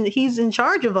 he's in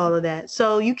charge of all of that.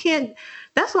 So you can't.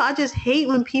 That's why I just hate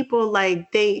when people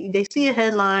like they see a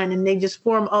headline and they just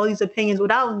form all these opinions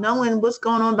without knowing what's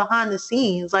going on behind the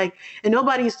scenes. Like, and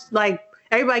nobody's like,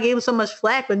 everybody gave him so much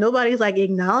flack, but nobody's like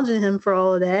acknowledging him for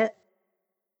all of that.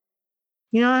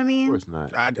 You know what I mean? Of course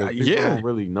not. People don't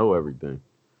really know everything.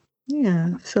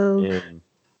 Yeah. So and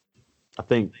I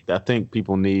think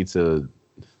people need to.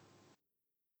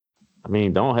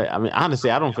 Honestly,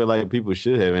 I don't feel like people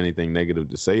should have anything negative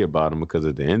to say about him, because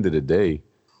at the end of the day,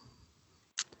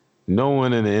 no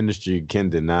one in the industry can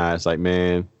deny. It's like,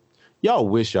 man, y'all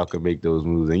wish y'all could make those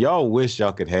moves, and y'all wish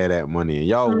y'all could have that money, and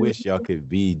y'all wish y'all could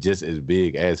be just as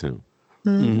big as him.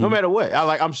 Mm-hmm. No matter what.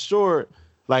 I'm sure,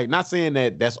 like, not saying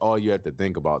that that's all you have to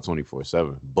think about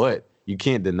 24/7, but you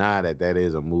can't deny that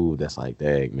is a move that's like,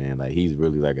 dang, man, like, he's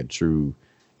really like a true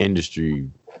industry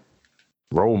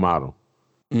role model.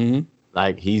 Mm-hmm.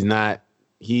 Like, he's not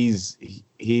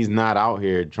out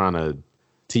here trying to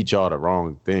teach y'all the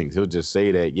wrong things. He'll just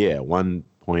say that, at one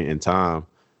point in time,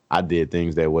 I did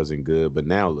things that wasn't good, but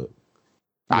now look,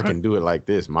 I can do it like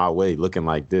this, my way, looking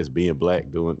like this, being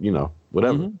black, doing,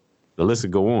 whatever. Mm-hmm. The list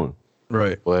would go on.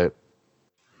 Right. But,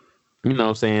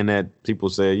 saying that people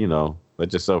say,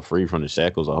 let yourself free from the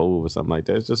shackles of Hov or something like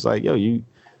that. It's just like, yo,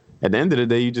 at the end of the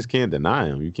day, you just can't deny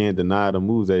him. You can't deny the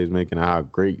moves that he's making and how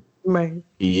great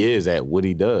he is at what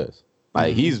he does.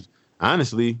 Like, he's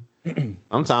honestly,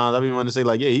 sometimes I be wanting to say,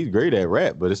 like, yeah, he's great at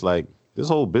rap, but it's like, this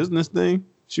whole business thing,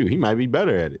 shoot, he might be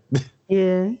better at it.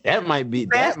 Yeah. That might be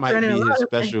his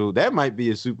special, that might be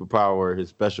his superpower, his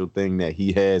special thing that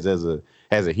he has as a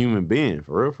human being,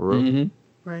 for real.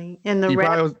 Mm-hmm. Right. And the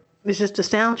rap is just a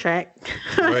soundtrack.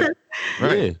 Right.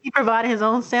 Yeah. He provided his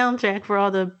own soundtrack for all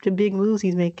the big moves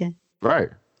he's making. Right.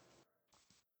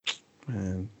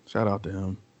 Man, shout out to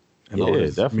him. And all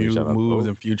his moves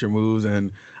and future moves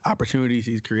and opportunities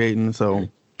he's creating. So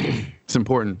it's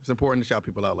important. It's important to shout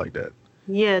people out like that.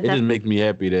 Yeah. It just makes me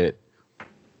happy that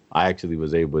I actually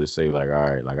was able to say, like,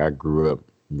 all right, like, I grew up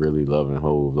really loving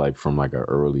Hov, like, from like an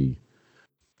early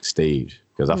stage,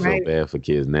 because I feel bad for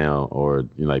kids now, or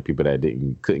like people that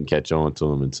couldn't catch on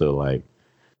to him until like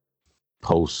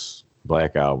post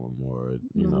Black Album or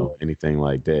anything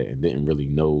like that, and didn't really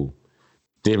know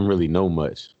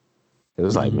much. It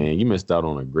was like, man, you missed out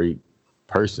on a great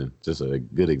person, just a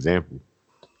good example.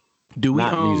 Do we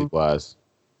not music wise,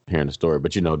 hearing the story,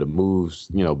 but the moves,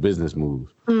 business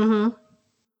moves. Mm-hmm.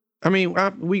 I mean,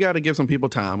 we got to give some people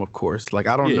time, of course. Like,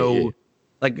 I don't know,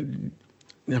 like,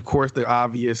 of course, the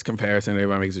obvious comparison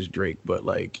everybody makes is Drake, but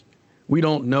like, we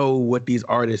don't know what these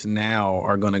artists now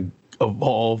are gonna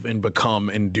evolve and become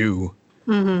and do.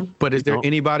 Mm-hmm. But is there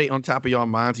anybody on top of y'all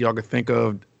minds y'all could think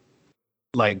of,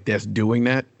 like, that's doing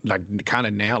that, like, kind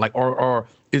of now, like, or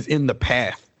is in the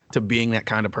path to being that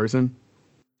kind of person?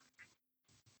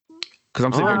 Because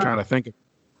I'm sitting here trying to think of,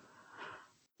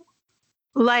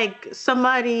 like,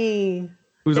 somebody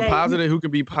who's a positive, who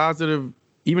could be positive,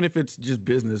 even if it's just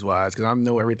business wise. Because I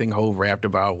know everything Hov rapped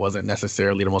about wasn't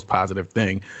necessarily the most positive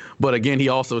thing, but again, he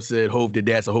also said Hov did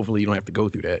that, so hopefully you don't have to go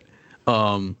through that.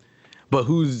 But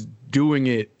who's doing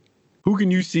it? Who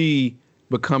can you see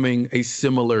becoming a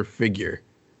similar figure?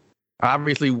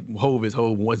 Obviously, Hov is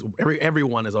Hov.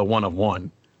 Everyone is a one of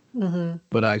one. Mm-hmm.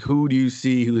 But like, who do you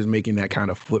see who is making that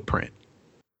kind of footprint?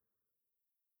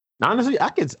 Honestly,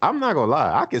 I'm not gonna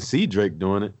lie. I can see Drake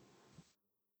doing it.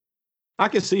 I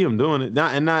can see him doing it.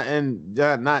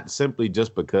 Not simply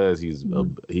just because he's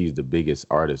the biggest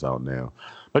artist out now.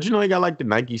 But he got like the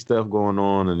Nike stuff going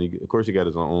on, and of course he got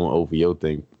his own OVO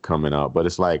thing coming out. But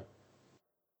it's like,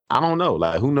 I don't know.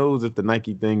 Like, who knows if the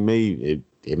Nike thing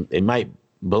it might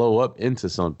blow up into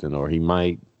something, or he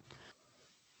might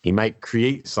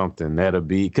create something that'll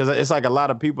be, because it's like a lot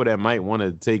of people that might want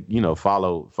to take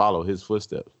follow his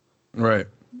footsteps. Right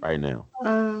now.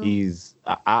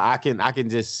 I can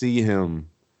just see him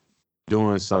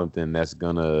doing something that's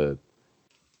gonna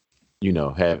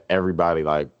have everybody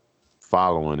like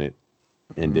following it,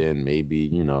 and then maybe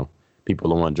people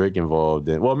don't want Drake involved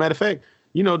in. Well, matter of fact,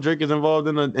 Drake is involved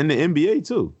in the NBA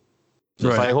too,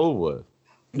 just like Hov was.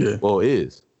 Yeah, well,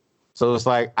 is. So it's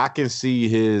like I can see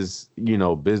his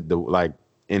like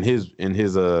in his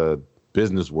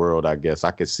business world, I guess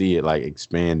I could see it like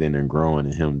expanding and growing,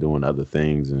 and him doing other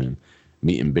things and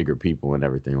meeting bigger people and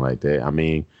everything like that. I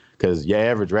mean, because your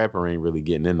average rapper ain't really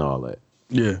getting into all that.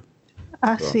 Yeah.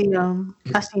 I see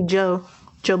Joe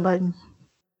Budden.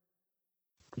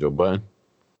 Joe Budden?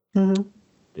 Mm-hmm.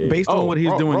 Yeah. Based on what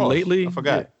he's doing Ross. lately. I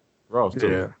forgot. Ross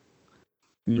too.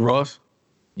 Yeah. Ross?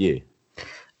 Yeah.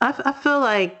 I feel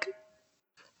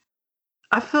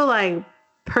like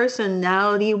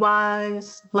personality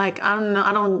wise, like I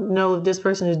don't know if this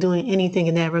person is doing anything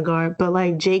in that regard, but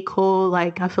like J. Cole,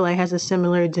 like I feel like has a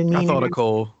similar demeanor. I thought of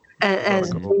Cole as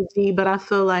Jay-Z, but I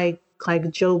feel like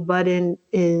Joe Budden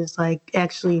is like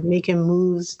actually making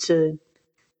moves to,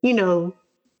 do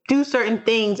certain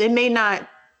things. It may not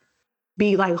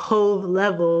be like Hov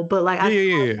level, but like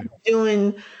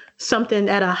doing something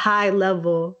at a high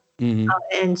level,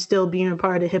 and still being a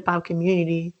part of the hip hop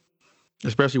community.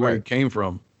 Especially where he came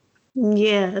from.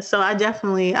 Yeah, so I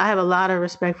have a lot of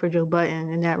respect for Joe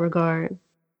Budden in that regard.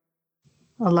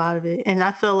 A lot of it. And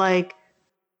I feel like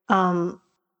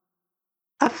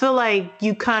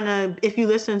you kind of, if you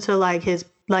listen to like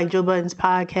Joe Budden's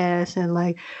podcast and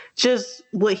like just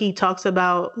what he talks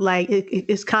about, like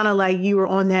it's kind of like you were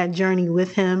on that journey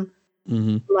with him.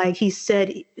 Mm-hmm. Like he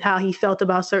said how he felt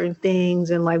about certain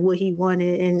things and like what he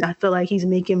wanted. And I feel like he's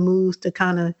making moves to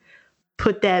kind of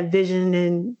put that vision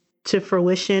into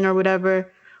fruition or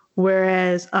whatever.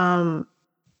 Whereas I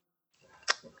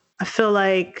feel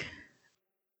like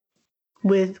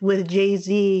with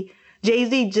Jay-Z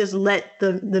just let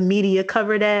the media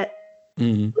cover that.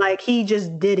 Mm-hmm. Like he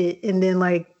just did it, and then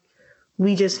like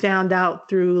we just found out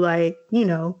through like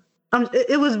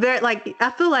it was very like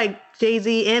I feel like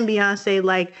Jay-Z and Beyonce,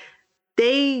 like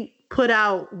they put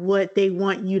out what they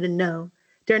want you to know.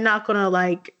 They're not gonna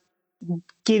like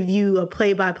give you a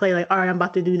play-by-play like, all right, I'm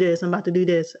about to do this, I want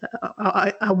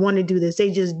to do this. They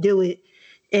just do it,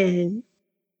 and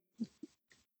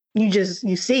you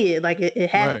see it like it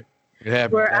happened. Right. It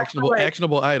happened.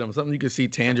 Actionable items, something you can see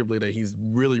tangibly that he's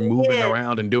really moving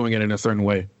around and doing it in a certain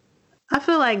way. I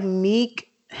feel like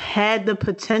Meek had the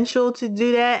potential to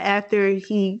do that after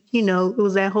he, it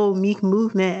was that whole Meek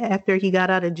movement after he got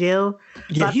out of jail.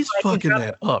 Yeah, he's fucking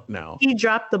that up now. He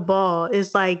dropped the ball.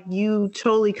 It's like you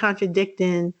totally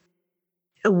contradicting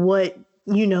what,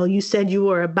 you said you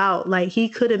were about. Like he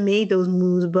could have made those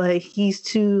moves, but he's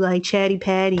too like chatty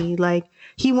patty. Like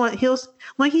when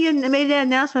he made that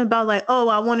announcement about like, oh,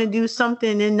 I want to do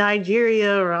something in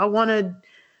Nigeria, or I want to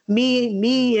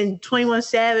me and 21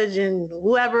 Savage and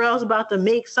whoever else about to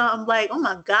make something, like, oh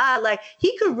my God, like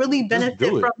he could really benefit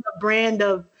from the brand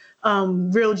of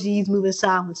Real G's Moving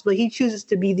Silence, but he chooses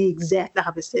to be the exact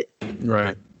opposite.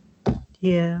 Right.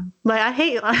 Yeah. Like I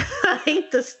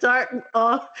hate to start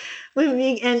off with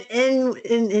Meek and end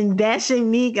in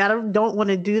bashing Meek. I don't want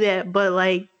to do that, but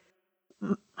like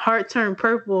Heart Turned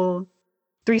Purple,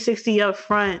 360 up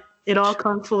front, it all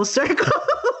comes full circle.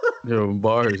 Yo,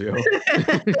 bars, yo.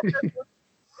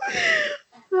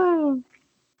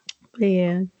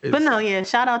 Yeah. But no, yeah,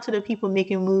 shout out to the people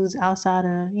making moves outside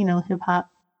of, hip hop.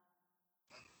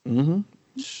 Mm-hmm.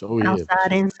 So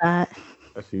outside, inside.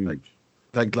 That's huge.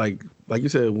 Like you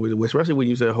said, especially when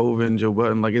you said Hov and Joe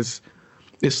Budden, like it's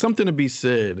something to be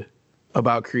said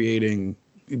about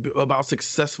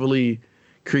successfully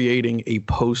creating a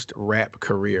post-rap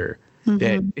career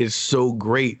that is so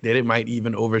great that it might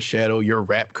even overshadow your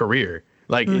rap career.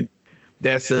 Like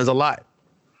that says a lot.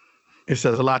 It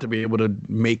says a lot to be able to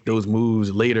make those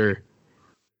moves later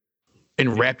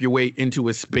and rap your way into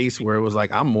a space where it was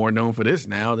like, I'm more known for this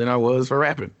now than I was for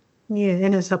rapping. Yeah,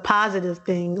 and it's a positive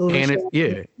thing. And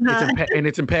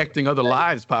it's impacting other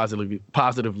lives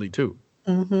positively too.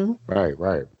 Mm-hmm.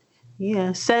 Right.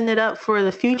 Yeah, setting it up for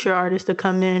the future artists to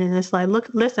come in, and it's like, look,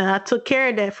 listen, I took care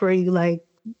of that for you. Like,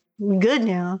 we good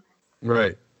now.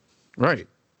 Right.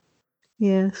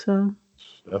 Yeah, so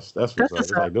that's what's up.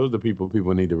 It's like those are the people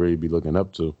need to really be looking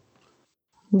up to.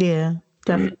 Yeah,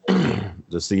 definitely.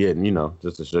 To see it, and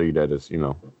just to show you that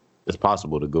it's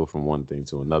possible to go from one thing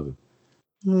to another.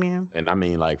 Yeah. And I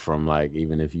mean, like from like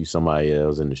even if you somebody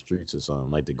else in the streets or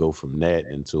something, like to go from that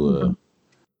into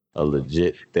a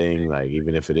legit thing, like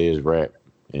even if it is rap,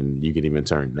 and you can even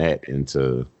turn that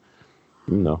into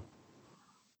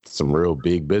some real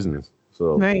big business.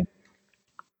 So right.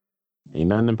 Ain't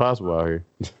nothing impossible out here.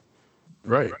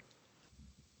 Right.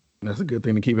 That's a good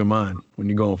thing to keep in mind when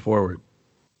you're going forward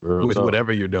with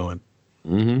whatever you're doing.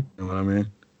 Mm-hmm. You know what I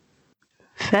mean?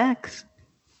 Facts.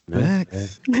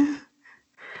 Facts.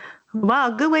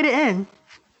 Wow, good way to end.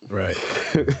 Right.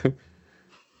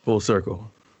 Full circle.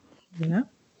 Yeah.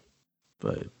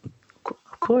 But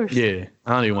of course. Yeah.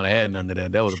 I don't even want to add nothing to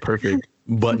that. That was a perfect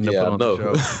button to put on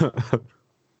the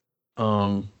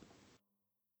show.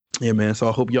 Yeah, man. So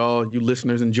I hope you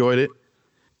listeners enjoyed it.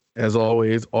 As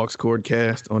always,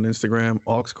 AuxCordcast on Instagram,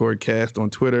 AuxCordcast on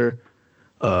Twitter,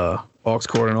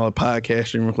 AuxCord on all the podcast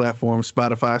streaming platforms,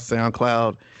 Spotify,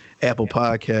 SoundCloud, Apple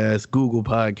Podcasts, Google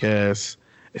Podcasts,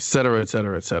 et cetera, et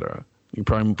cetera, et cetera. You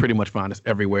probably pretty much find us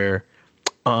everywhere.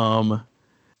 And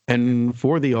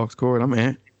for the AuxCord, I'm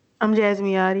Ant. I'm Jasmine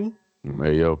Yachty.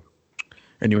 Hey, yo.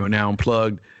 And you are now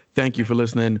unplugged. Thank you for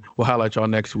listening. We'll highlight y'all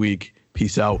next week.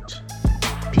 Peace out.